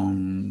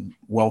around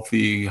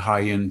wealthy,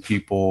 high-end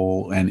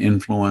people and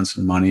influence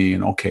and money.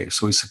 And okay,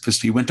 so he's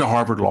sophisticated. He went to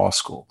Harvard Law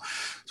School.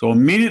 So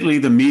immediately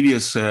the media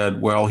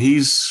said, well,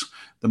 he's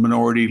the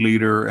minority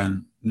leader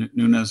and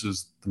Nunes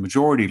is the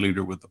majority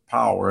leader with the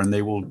power, and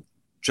they will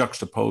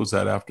juxtapose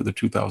that after the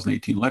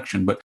 2018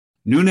 election. But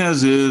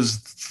Nunes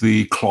is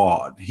the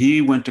Claude.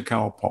 He went to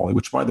Cal Poly,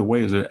 which, by the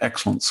way, is an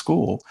excellent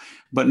school.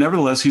 But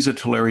nevertheless, he's a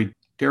Tulare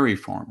dairy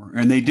farmer.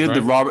 And they did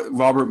the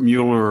Robert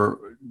Mueller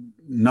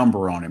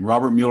number on him.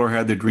 Robert Mueller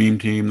had the dream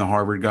team, the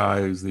Harvard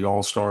guys, the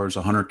all-stars,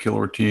 a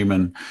hunter-killer team.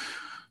 And,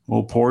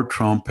 well, poor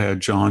Trump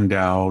had John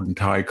Dowd and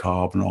Ty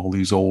Cobb and all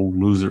these old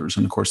losers.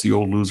 And, of course, the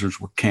old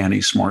losers were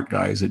canny, smart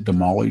guys that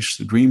demolished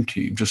the dream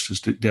team, just as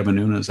Devin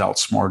Nunes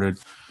outsmarted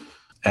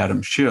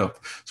Adam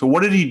Schiff. So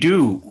what did he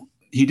do?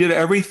 He did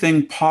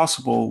everything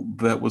possible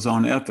that was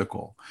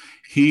unethical.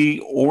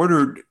 He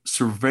ordered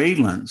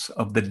surveillance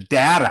of the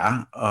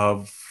data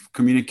of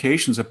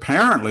communications,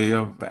 apparently,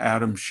 of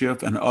Adam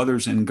Schiff and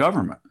others in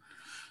government.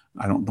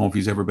 I don't know if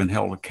he's ever been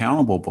held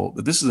accountable,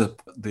 but this is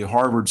the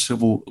Harvard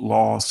civil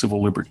law,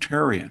 civil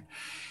libertarian.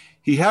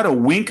 He had a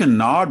wink and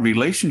nod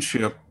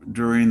relationship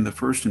during the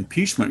first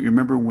impeachment. You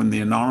remember when the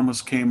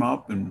anonymous came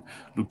up and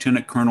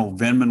Lieutenant Colonel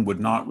Vindman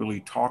would not really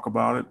talk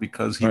about it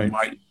because he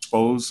might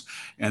expose.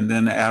 And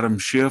then Adam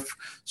Schiff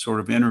sort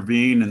of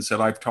intervened and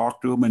said, I've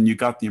talked to him. And you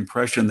got the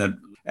impression that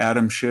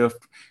Adam Schiff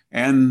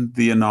and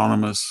the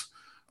anonymous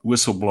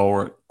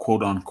whistleblower,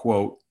 quote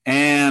unquote,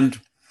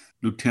 and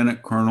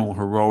Lieutenant Colonel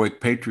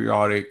heroic,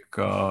 patriotic,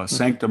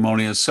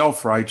 sanctimonious,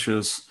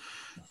 self-righteous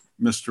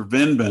Mr.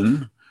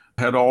 Vindman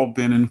had all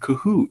been in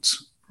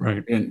cahoots.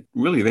 Right. And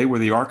really, they were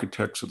the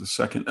architects of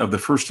the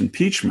first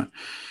impeachment.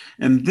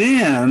 And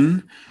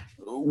then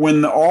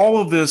when all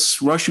of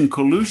this Russian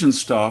collusion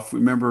stuff,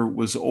 remember,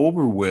 was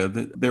over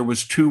with, there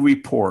was two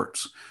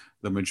reports.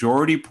 The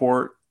majority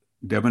report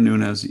Devin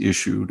Nunes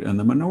issued and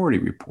the minority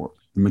report.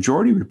 The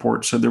majority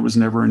report said there was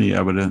never any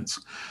evidence.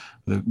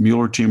 The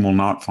Mueller team will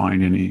not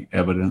find any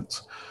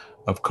evidence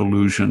of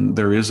collusion.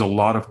 There is a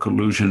lot of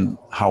collusion,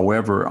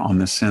 however, on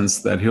the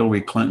sense that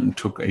Hillary Clinton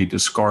took a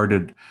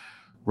discarded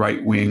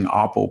right-wing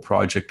Oppo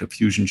project of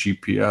Fusion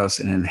GPS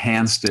and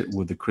enhanced it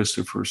with the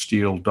Christopher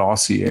Steele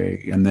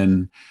dossier. And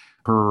then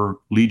her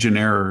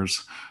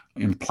legionnaires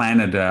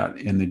implanted that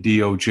in the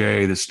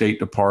DOJ, the State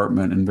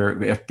Department, and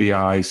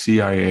FBI,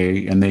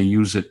 CIA, and they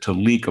use it to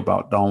leak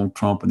about Donald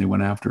Trump, and they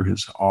went after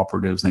his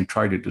operatives, and they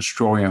tried to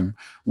destroy him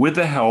with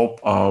the help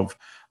of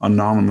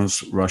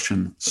anonymous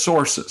Russian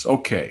sources.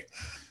 Okay.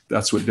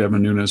 That's what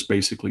Devin Nunes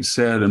basically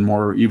said, and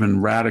more even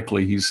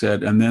radically, he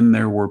said, and then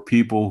there were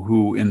people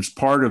who, in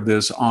part of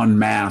this,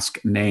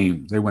 unmasked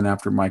names. They went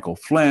after Michael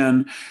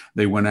Flynn,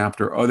 they went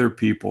after other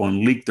people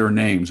and leaked their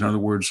names. In other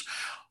words,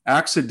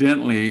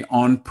 accidentally,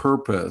 on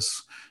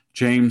purpose,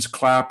 James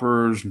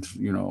Clapper's,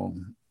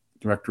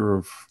 director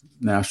of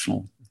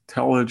national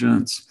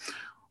intelligence,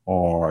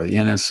 or the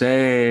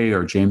NSA,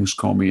 or James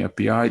Comey,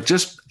 FBI,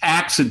 just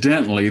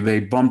accidentally, they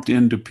bumped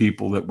into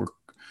people that were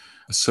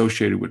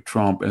associated with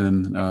Trump,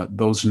 and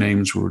those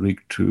names were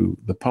leaked to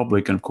the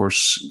public. And of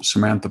course,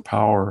 Samantha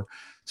Power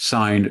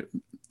signed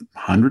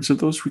hundreds of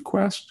those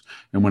requests.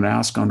 And when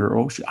asked under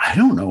oath, I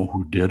don't know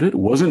who did it. It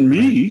wasn't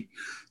me.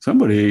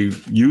 Somebody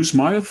used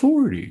my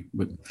authority.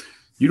 But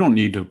you don't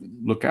need to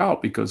look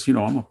out because,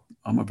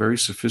 I'm a very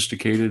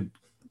sophisticated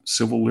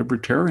civil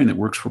libertarian that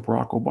works for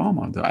Barack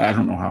Obama. I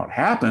don't know how it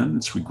happened.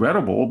 It's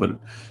regrettable, but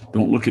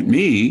don't look at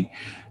me.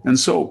 And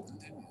so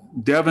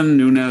Devin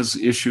Nunes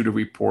issued a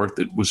report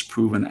that was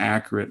proven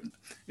accurate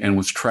and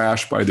was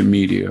trashed by the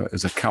media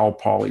as a Cal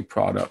Poly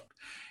product.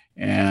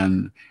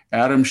 And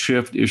Adam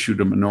Schiff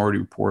issued a minority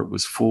report,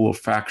 was full of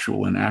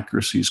factual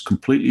inaccuracies,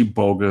 completely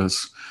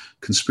bogus,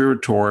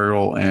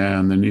 conspiratorial,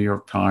 and the New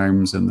York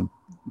Times and the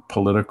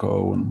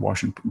Politico and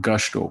Washington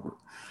gushed over.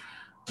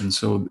 And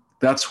so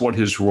that's what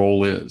his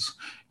role is.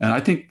 And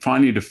I think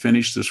finally, to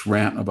finish this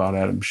rant about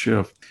Adam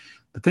Schiff,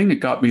 the thing that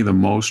got me the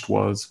most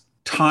was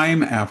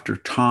time after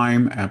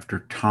time after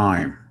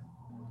time,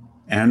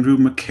 Andrew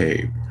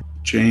McCabe,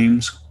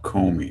 James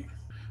Comey,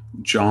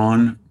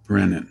 John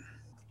Brennan,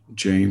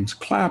 James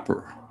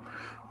Clapper,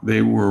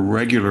 they were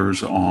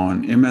regulars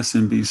on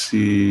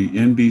MSNBC,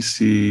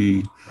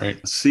 NBC,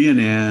 right,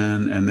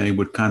 CNN, and they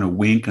would kind of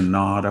wink and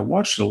nod. I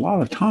watched it a lot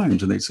of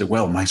times, and they'd say,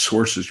 well, my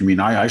sources, you mean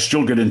I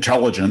still get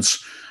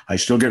intelligence. I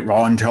still get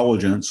raw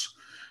intelligence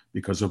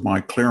because of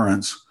my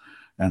clearance.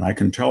 And I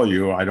can tell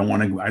you, I don't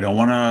want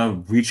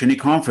to breach any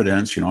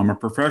confidence. I'm a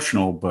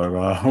professional, but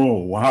oh,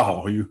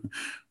 wow, you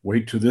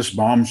wait till this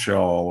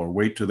bombshell or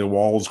wait till the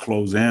walls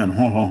close in.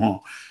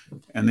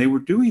 And they were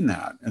doing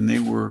that. And they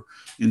were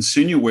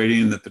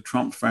insinuating that the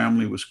Trump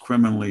family was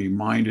criminally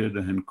minded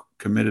and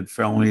committed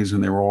felonies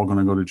and they were all going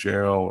to go to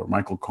jail, or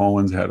Michael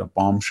Cohen's had a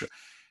bombshell.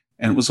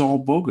 And it was all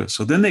bogus.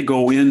 So then they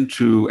go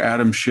into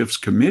Adam Schiff's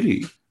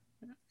committee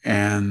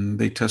and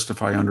they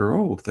testify under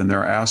oath. And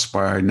they're asked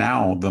by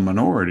now the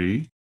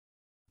minority,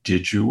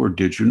 did you or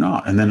did you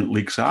not? And then it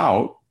leaks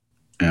out,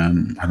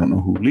 and I don't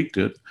know who leaked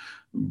it,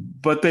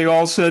 but they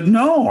all said,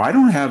 no, I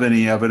don't have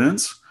any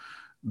evidence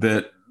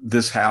that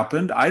this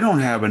happened. I don't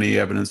have any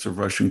evidence of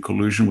Russian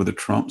collusion with the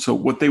Trump. So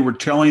what they were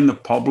telling the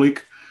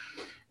public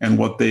and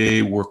what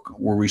they were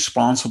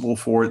responsible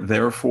for,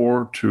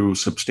 therefore, to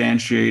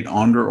substantiate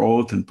under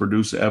oath and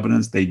produce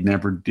evidence, they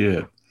never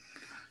did.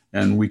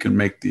 And we can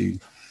make the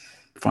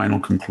final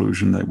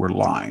conclusion that we're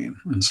lying.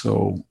 And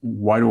so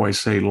why do I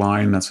say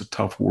lying? That's a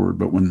tough word.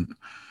 But when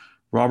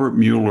Robert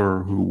Mueller,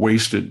 who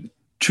wasted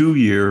 2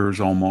 years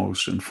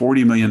almost and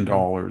 $40 million,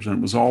 and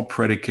it was all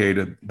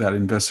predicated, that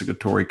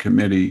investigatory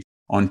committee,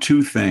 on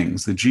two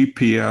things: the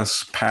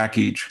GPS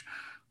package,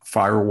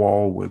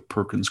 firewall with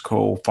Perkins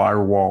Coie,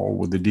 firewall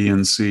with the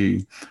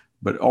DNC.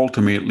 But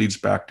ultimately, it leads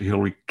back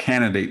to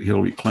candidate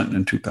Hillary Clinton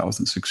in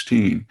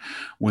 2016,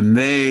 when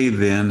they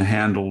then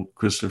handled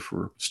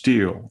Christopher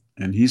Steele.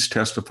 And he's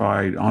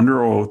testified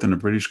under oath in a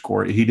British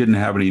court. He didn't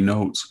have any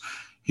notes.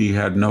 He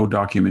had no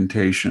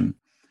documentation,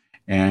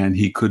 and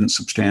he couldn't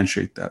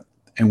substantiate that.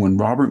 And when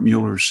Robert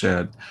Mueller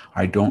said,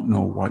 I don't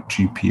know what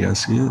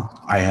GPS is,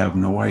 I have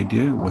no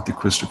idea what the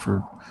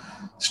Christopher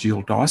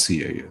Steele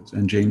dossier is.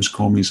 And James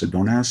Comey said,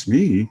 don't ask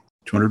me,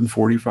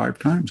 245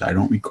 times. I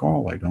don't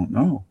recall. I don't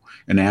know.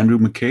 And Andrew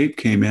McCabe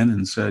came in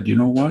and said, you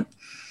know what?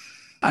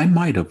 I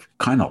might have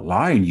kind of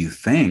lied, you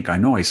think. I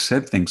know I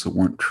said things that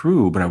weren't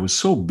true, but I was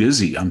so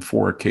busy on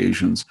 4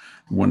 occasions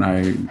when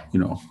I,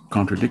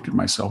 contradicted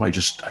myself.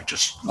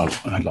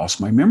 I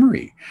lost my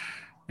memory.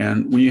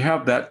 And when you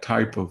have that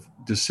type of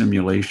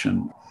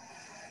dissimulation,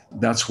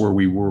 that's where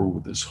we were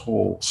with this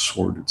whole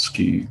sordid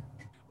scheme.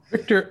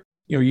 Victor,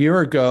 a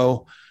year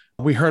ago,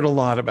 we heard a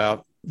lot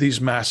about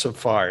these massive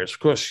fires? Of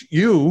course,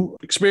 you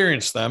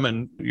experienced them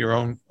and your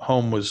own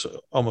home was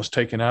almost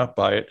taken out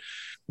by it.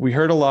 We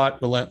heard a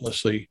lot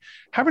relentlessly.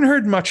 Haven't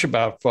heard much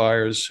about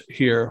fires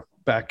here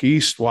back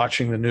east,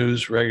 watching the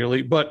news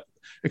regularly, but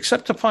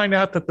except to find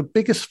out that the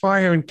biggest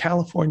fire in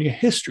California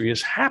history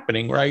is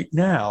happening right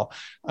now.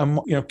 I'm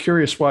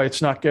curious why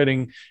it's not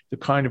getting the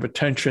kind of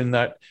attention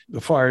that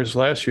the fires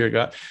last year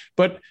got.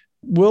 But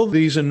will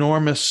these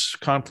enormous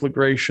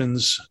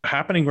conflagrations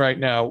happening right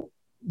now,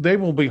 they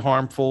will be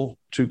harmful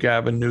to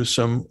Gavin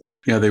Newsom?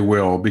 Yeah, they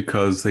will,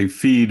 because they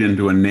feed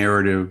into a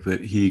narrative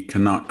that he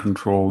cannot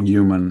control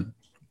human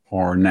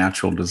or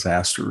natural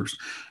disasters.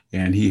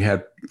 And he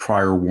had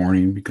prior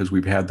warning because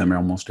we've had them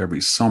almost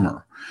every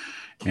summer.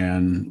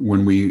 And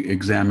when we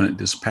examine it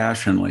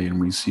dispassionately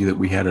and we see that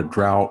we had a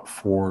drought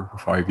 4 or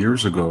 5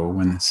 years ago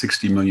when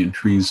 60 million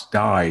trees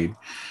died,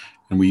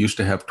 and we used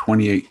to have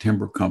 28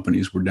 timber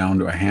companies, we're down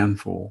to a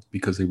handful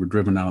because they were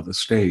driven out of the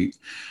state.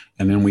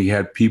 And then we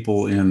had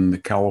people in the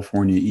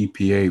California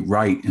EPA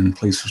write in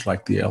places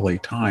like the LA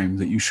Times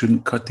that you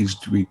shouldn't cut these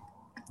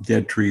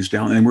dead trees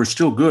down. And we're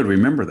still good.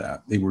 Remember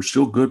that. They were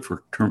still good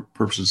for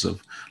purposes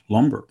of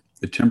lumber,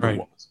 the timber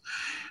was.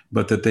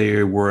 But that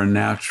they were a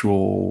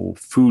natural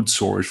food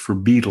source for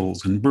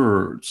beetles and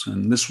birds.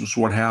 And this was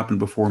what happened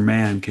before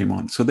man came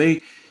on. So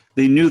they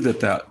knew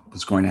that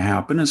was going to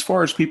happen. As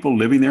far as people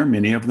living there,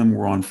 many of them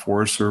were on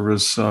Forest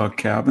Service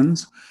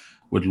cabins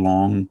with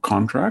long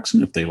contracts.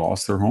 And if they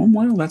lost their home,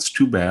 well, that's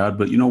too bad.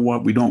 But you know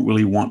what? We don't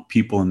really want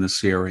people in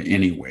this area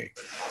anyway.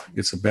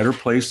 It's a better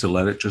place to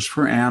let it just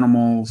for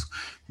animals,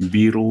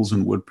 beetles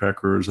and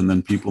woodpeckers, and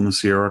then people in the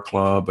Sierra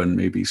Club and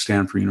maybe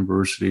Stanford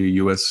University,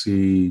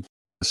 USC,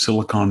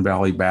 Silicon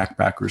Valley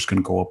backpackers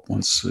can go up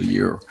once a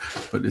year,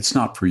 but it's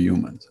not for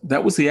humans.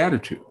 That was the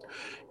attitude.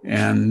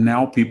 And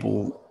now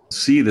people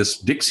see this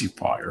Dixie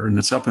Fire, and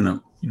it's up in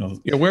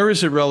where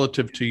is it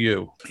relative to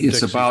you?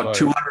 It's Dixie about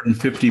Fire.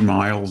 250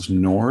 miles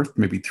north,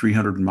 maybe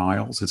 300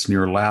 miles. It's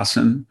near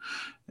Lassen,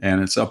 and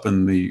it's up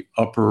in the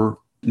upper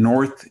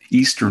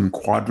northeastern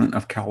quadrant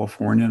of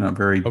California, and a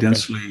very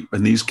densely,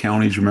 and these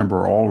counties, remember,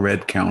 are all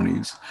red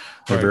counties.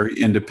 They're very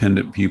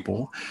independent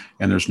people,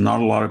 and there's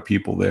not a lot of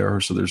people there,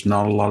 so there's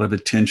not a lot of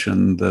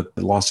attention that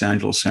the Los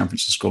Angeles, San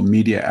Francisco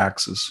media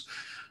axis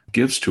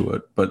gives to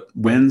it. But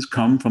winds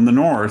come from the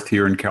north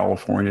here in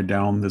California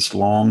down this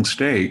long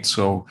state,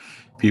 so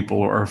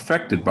people are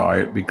affected by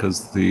it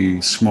because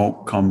the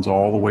smoke comes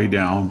all the way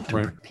down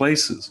to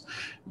places.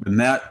 And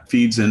that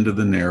feeds into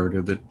the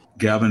narrative that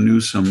Gavin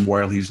Newsom,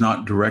 while he's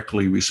not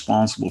directly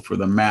responsible for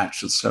the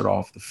match that set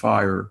off the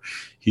fire,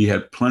 he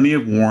had plenty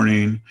of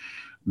warning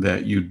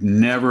that you'd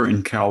never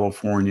in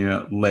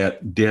California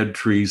let dead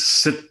trees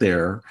sit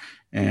there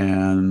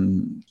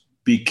and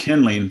be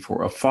kindling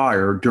for a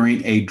fire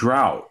during a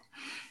drought.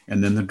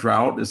 And then the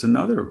drought is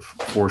another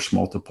force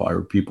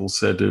multiplier. People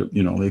said,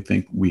 they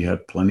think we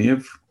had plenty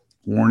of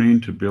warning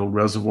to build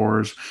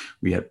reservoirs.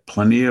 We had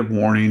plenty of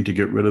warning to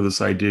get rid of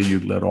this idea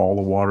you'd let all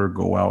the water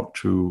go out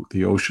to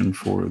the ocean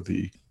for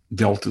the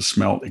delta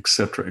smelt, et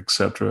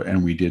cetera,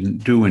 and we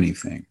didn't do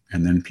anything.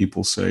 And then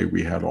people say,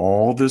 we had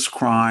all this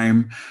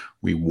crime.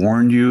 We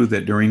warned you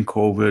that during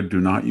COVID, do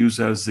not use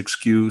that as an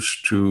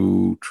excuse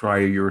to try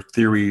your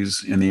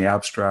theories in the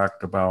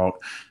abstract about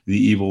the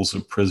evils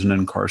of prison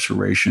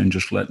incarceration.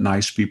 Just let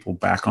nice people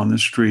back on the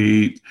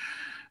street.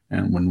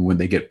 And when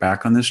they get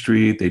back on the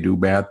street, they do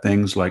bad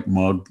things like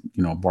mug,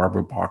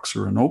 Barbara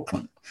Boxer in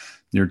Oakland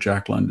near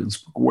Jack London's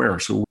Square.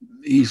 So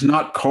he's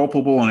not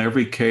culpable in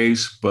every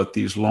case, but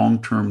these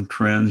long-term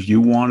trends,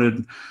 you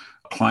wanted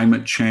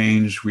climate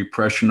change,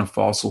 repression of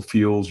fossil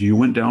fuels. You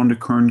went down to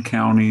Kern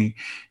County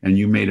and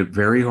you made it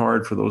very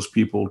hard for those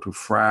people to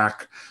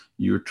frack.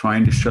 You're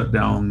trying to shut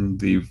down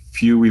the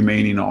few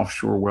remaining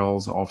offshore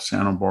wells off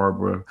Santa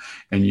Barbara,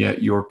 and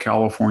yet your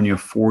California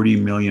 40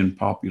 million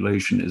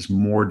population is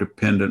more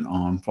dependent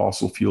on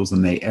fossil fuels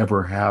than they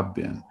ever have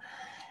been.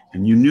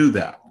 And you knew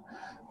that.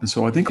 And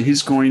so I think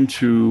he's going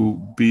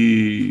to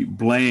be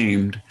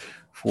blamed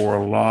for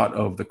a lot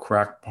of the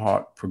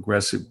crackpot,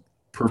 progressive,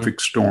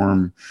 perfect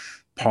storm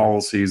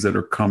policies that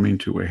are coming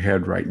to a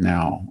head right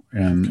now.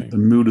 And the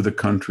mood of the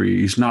country,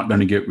 he's not going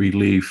to get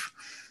relief.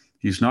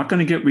 He's not going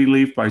to get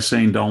relief by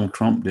saying Donald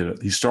Trump did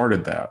it. He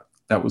started that.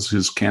 That was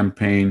his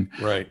campaign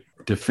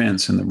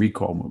defense in the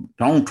recall movement.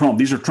 Donald Trump,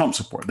 these are Trump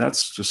support.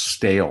 That's just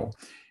stale.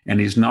 And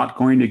he's not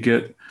going to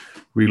get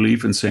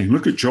relief in saying,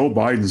 look at Joe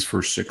Biden's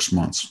first 6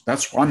 months.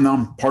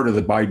 I'm part of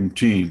the Biden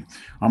team.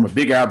 I'm a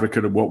big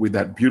advocate of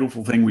that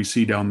beautiful thing we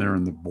see down there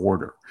in the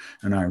border.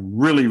 And I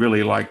really,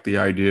 really like the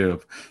idea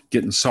of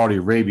getting Saudi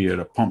Arabia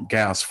to pump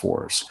gas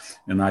for us.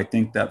 And I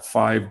think that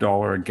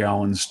 $5 a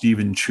gallon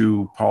Stephen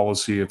Chu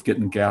policy of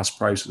getting gas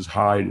prices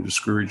high to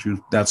discourage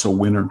you, that's a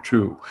winner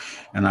too.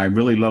 And I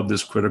really love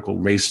this critical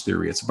race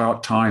theory. It's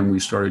about time we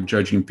started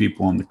judging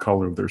people on the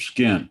color of their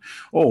skin.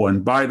 Oh,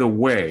 and by the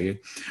way,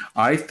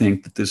 I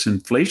think that this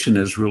inflation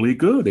is really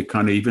good. It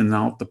kind of evens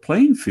out the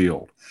playing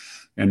field.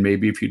 And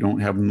maybe if you don't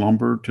have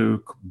lumber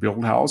to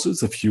build houses,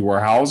 the fewer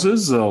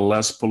houses, the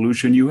less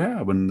pollution you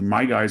have. And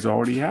my guys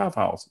already have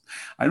houses.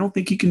 I don't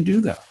think he can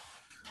do that.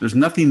 There's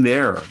nothing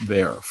there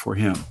for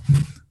him.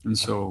 And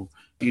so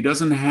he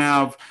doesn't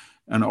have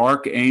an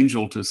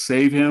archangel to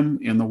save him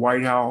in the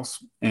White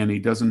House, and he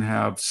doesn't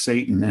have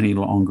Satan any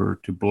longer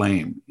to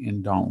blame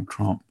in Donald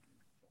Trump.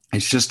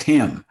 It's just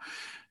him.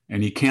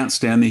 And he can't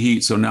stand the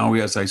heat. So now,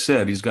 as I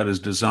said, he's got his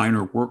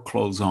designer work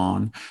clothes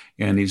on,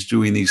 and he's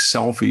doing these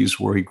selfies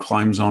where he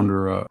climbs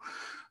under a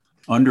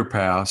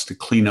underpass to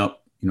clean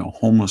up,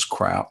 homeless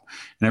crap.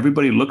 And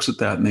everybody looks at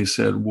that and they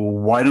said, well,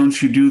 why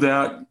don't you do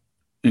that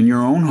in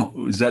your own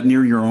home? Is that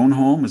near your own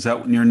home? Is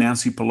that near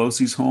Nancy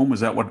Pelosi's home? Is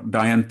that what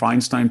Dianne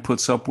Feinstein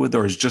puts up with,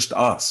 or is it just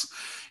us?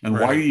 And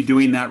Why are you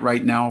doing that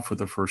right now for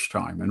the first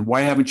time? And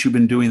why haven't you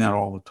been doing that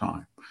all the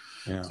time?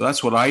 Yeah. So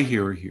that's what I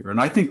hear here. And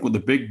I think with the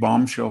big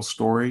bombshell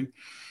story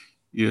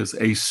is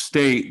a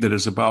state that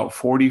is about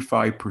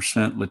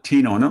 45%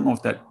 Latino. I don't know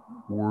if that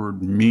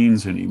word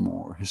means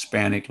anymore,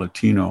 Hispanic,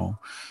 Latino,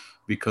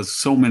 because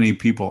so many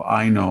people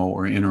I know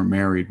are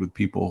intermarried with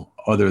people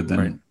other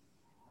than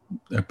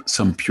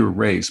some pure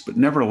race. But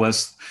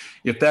nevertheless,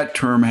 if that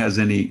term has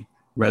any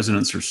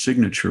resonance or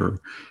signature,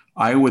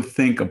 I would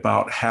think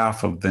about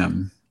half of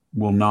them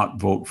will not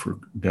vote for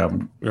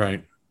Devin.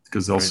 Right.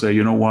 Because they'll say,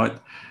 you know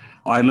what?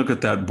 I look at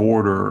that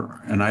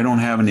border and I don't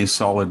have any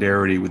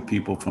solidarity with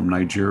people from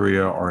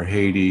Nigeria or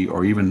Haiti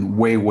or even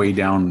way, way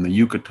down in the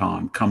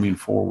Yucatan coming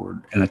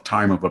forward in a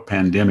time of a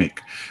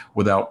pandemic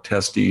without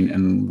testing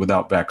and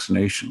without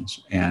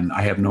vaccinations. And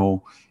I have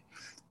no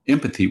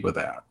empathy with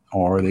that.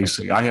 Or they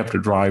say, I have to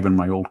drive in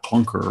my old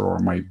clunker or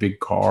my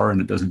big car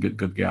and it doesn't get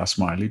good gas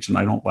mileage. And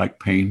I don't like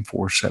paying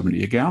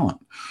 $4.70 a gallon.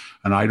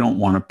 And I don't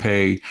want to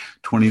pay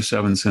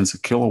 27 cents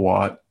a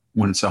kilowatt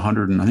when it's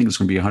 100, and I think it's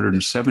going to be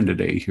 107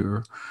 today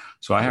here.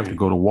 So I have to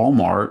go to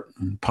Walmart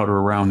and putter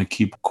around to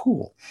keep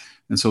cool.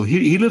 And so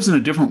he lives in a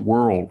different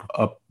world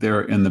up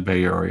there in the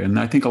Bay Area. And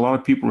I think a lot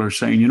of people are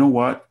saying, you know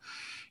what?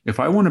 If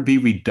I want to be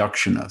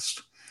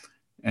reductionist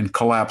and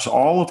collapse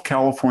all of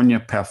California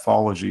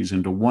pathologies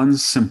into one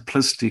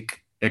simplistic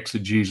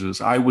exegesis,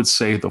 I would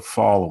say the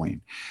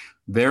following.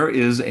 There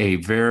is a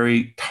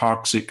very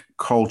toxic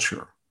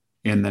culture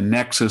in the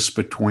nexus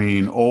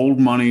between old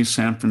money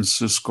San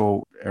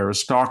Francisco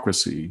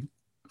aristocracy,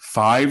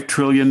 $5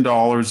 trillion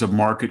of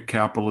market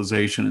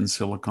capitalization in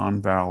Silicon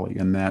Valley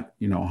in that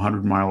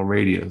 100-mile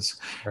radius,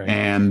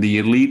 and the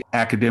elite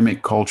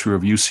academic culture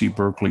of UC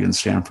Berkeley and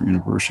Stanford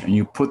University. And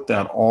you put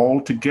that all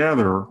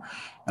together,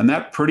 and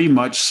that pretty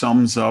much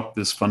sums up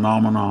this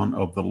phenomenon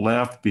of the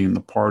left being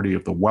the party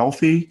of the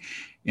wealthy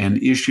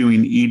and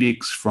issuing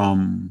edicts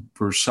from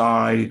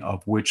Versailles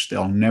of which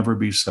they'll never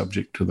be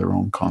subject to their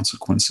own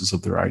consequences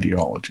of their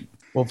ideology.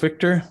 Well,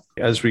 Victor,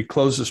 as we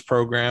close this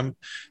program,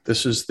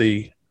 this is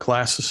the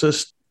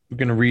Classicist. We're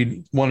going to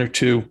read one or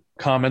two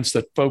comments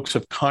that folks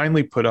have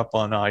kindly put up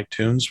on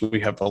iTunes. We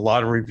have a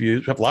lot of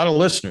reviews. We have a lot of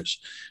listeners.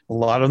 A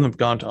lot of them have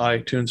gone to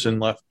iTunes and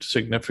left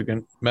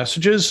significant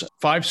messages.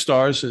 5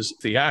 stars is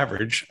the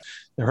average.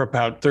 There are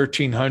about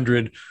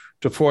 1,300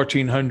 to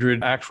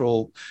 1,400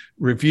 actual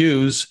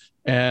reviews.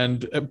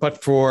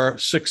 But for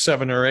 6,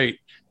 7, or 8,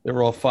 they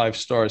were all 5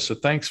 stars. So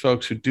thanks,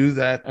 folks, who do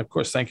that. Of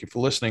course, thank you for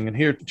listening. And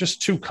here,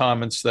 just 2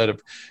 comments that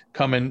have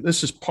come in.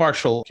 This is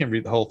partial. I can't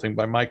read the whole thing,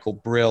 by Michael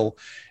Brill.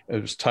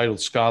 It was titled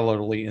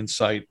Scholarly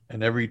Insight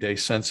and Everyday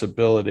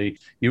Sensibility.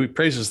 He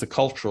praises the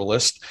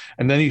culturalist.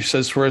 And then he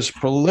says, for as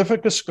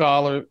prolific a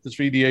scholar as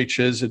VDH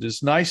is, it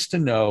is nice to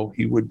know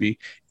he would be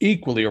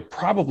equally or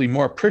probably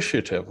more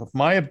appreciative of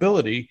my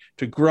ability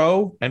to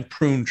grow and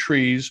prune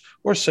trees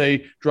or,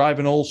 say, drive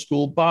an old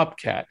school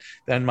bobcat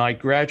than my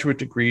graduate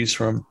degrees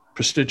from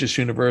prestigious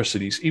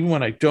universities. Even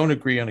when I don't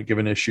agree on a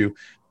given issue,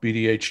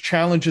 BDH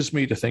challenges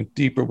me to think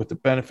deeper with the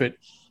benefit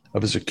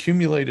of his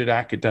accumulated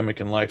academic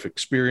and life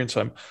experience.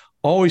 I'm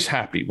always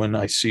happy when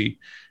I see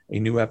a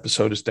new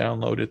episode is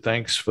downloaded.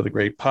 Thanks for the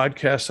great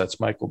podcast. That's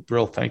Michael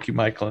Brill. Thank you,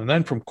 Michael. And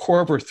then from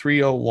Corver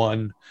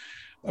 301,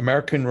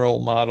 American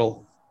Role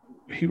Model,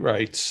 he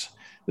writes,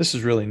 this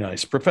is really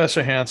nice.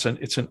 Professor Hanson,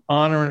 it's an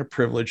honor and a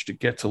privilege to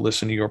get to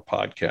listen to your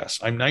podcast.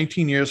 I'm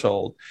 19 years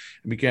old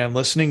and began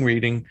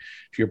reading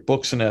to your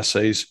books and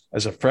essays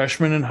as a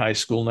freshman in high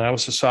school. Now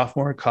as a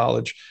sophomore in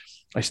college,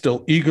 I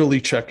still eagerly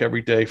check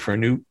every day for a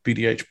new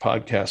BDH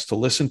podcast to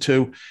listen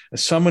to.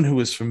 As someone who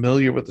is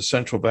familiar with the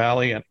Central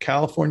Valley and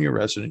California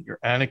resident, your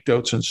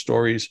anecdotes and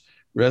stories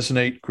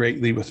resonate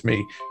greatly with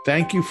me.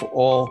 Thank you for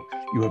all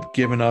you have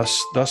given us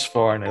thus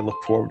far, and I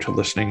look forward to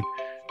listening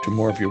to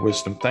more of your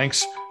wisdom.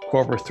 Thanks,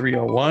 Corver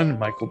 301,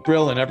 Michael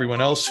Brill, and everyone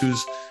else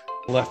who's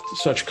left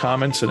such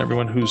comments, and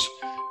everyone who's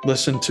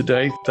listened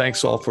today.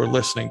 Thanks all for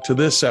listening to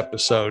this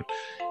episode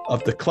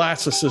of The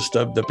Classicist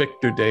of the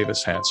Victor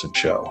Davis Hanson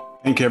Show.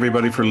 Thank you,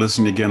 everybody, for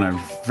listening again. I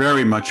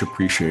very much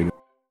appreciate it.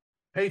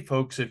 Hey,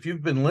 folks, if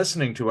you've been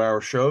listening to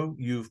our show,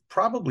 you've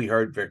probably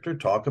heard Victor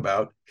talk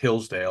about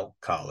Hillsdale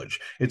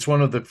College. It's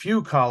one of the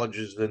few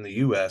colleges in the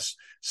U.S.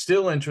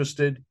 still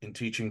interested in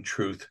teaching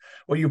truth.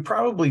 What you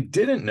probably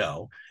didn't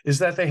know is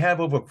that they have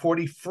over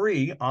 40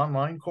 free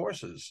online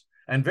courses.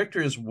 And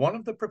Victor is one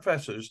of the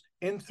professors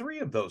in 3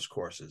 of those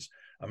courses: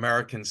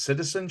 American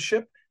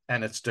Citizenship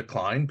and Its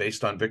Decline,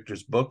 based on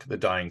Victor's book, The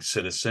Dying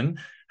Citizen,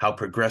 how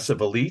progressive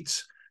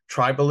elites,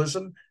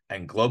 tribalism,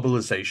 and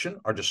globalization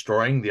are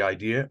destroying the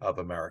idea of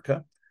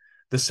America,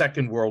 the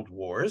Second World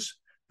Wars,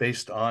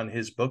 based on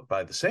his book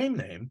by the same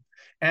name,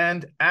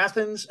 and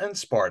Athens and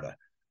Sparta,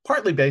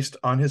 partly based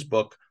on his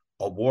book,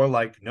 A War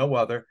Like No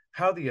Other,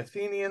 How the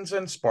Athenians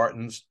and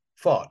Spartans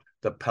Fought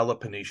the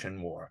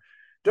Peloponnesian War.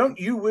 Don't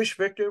you wish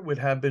Victor would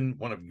have been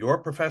one of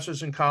your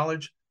professors in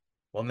college?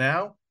 Well,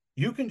 now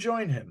you can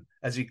join him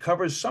as he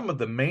covers some of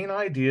the main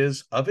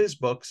ideas of his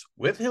books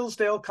with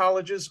Hillsdale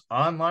College's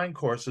online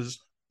courses,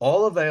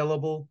 all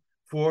available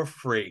for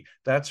free.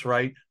 That's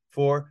right,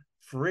 for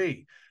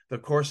free. The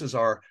courses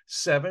are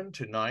 7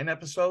 to 9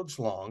 episodes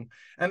long,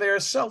 and they are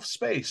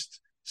self-spaced,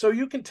 so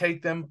you can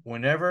take them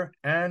whenever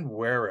and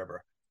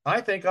wherever.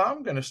 I think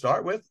I'm going to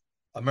start with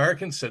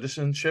American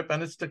Citizenship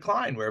and Its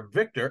Decline, where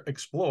Victor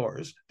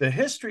explores the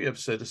history of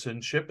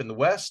citizenship in the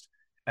West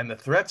and the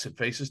threats it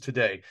faces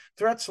today.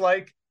 Threats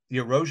like the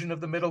erosion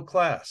of the middle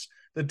class,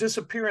 the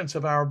disappearance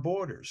of our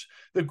borders,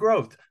 the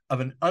growth of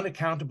an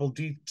unaccountable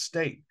deep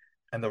state,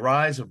 and the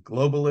rise of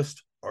globalist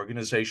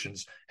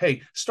organizations.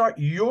 Hey, start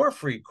your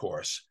free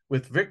course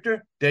with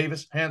Victor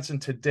Davis Hanson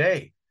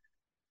today.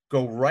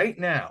 Go right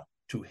now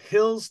to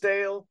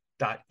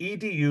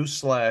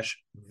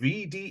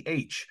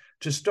hillsdale.edu/VDH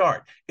to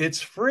start.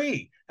 It's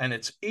free and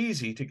it's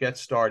easy to get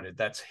started.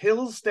 That's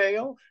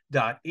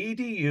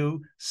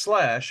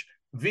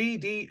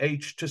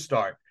hillsdale.edu/VDH to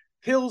start.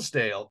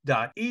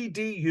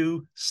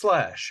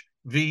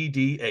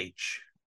 hillsdale.edu/VDH.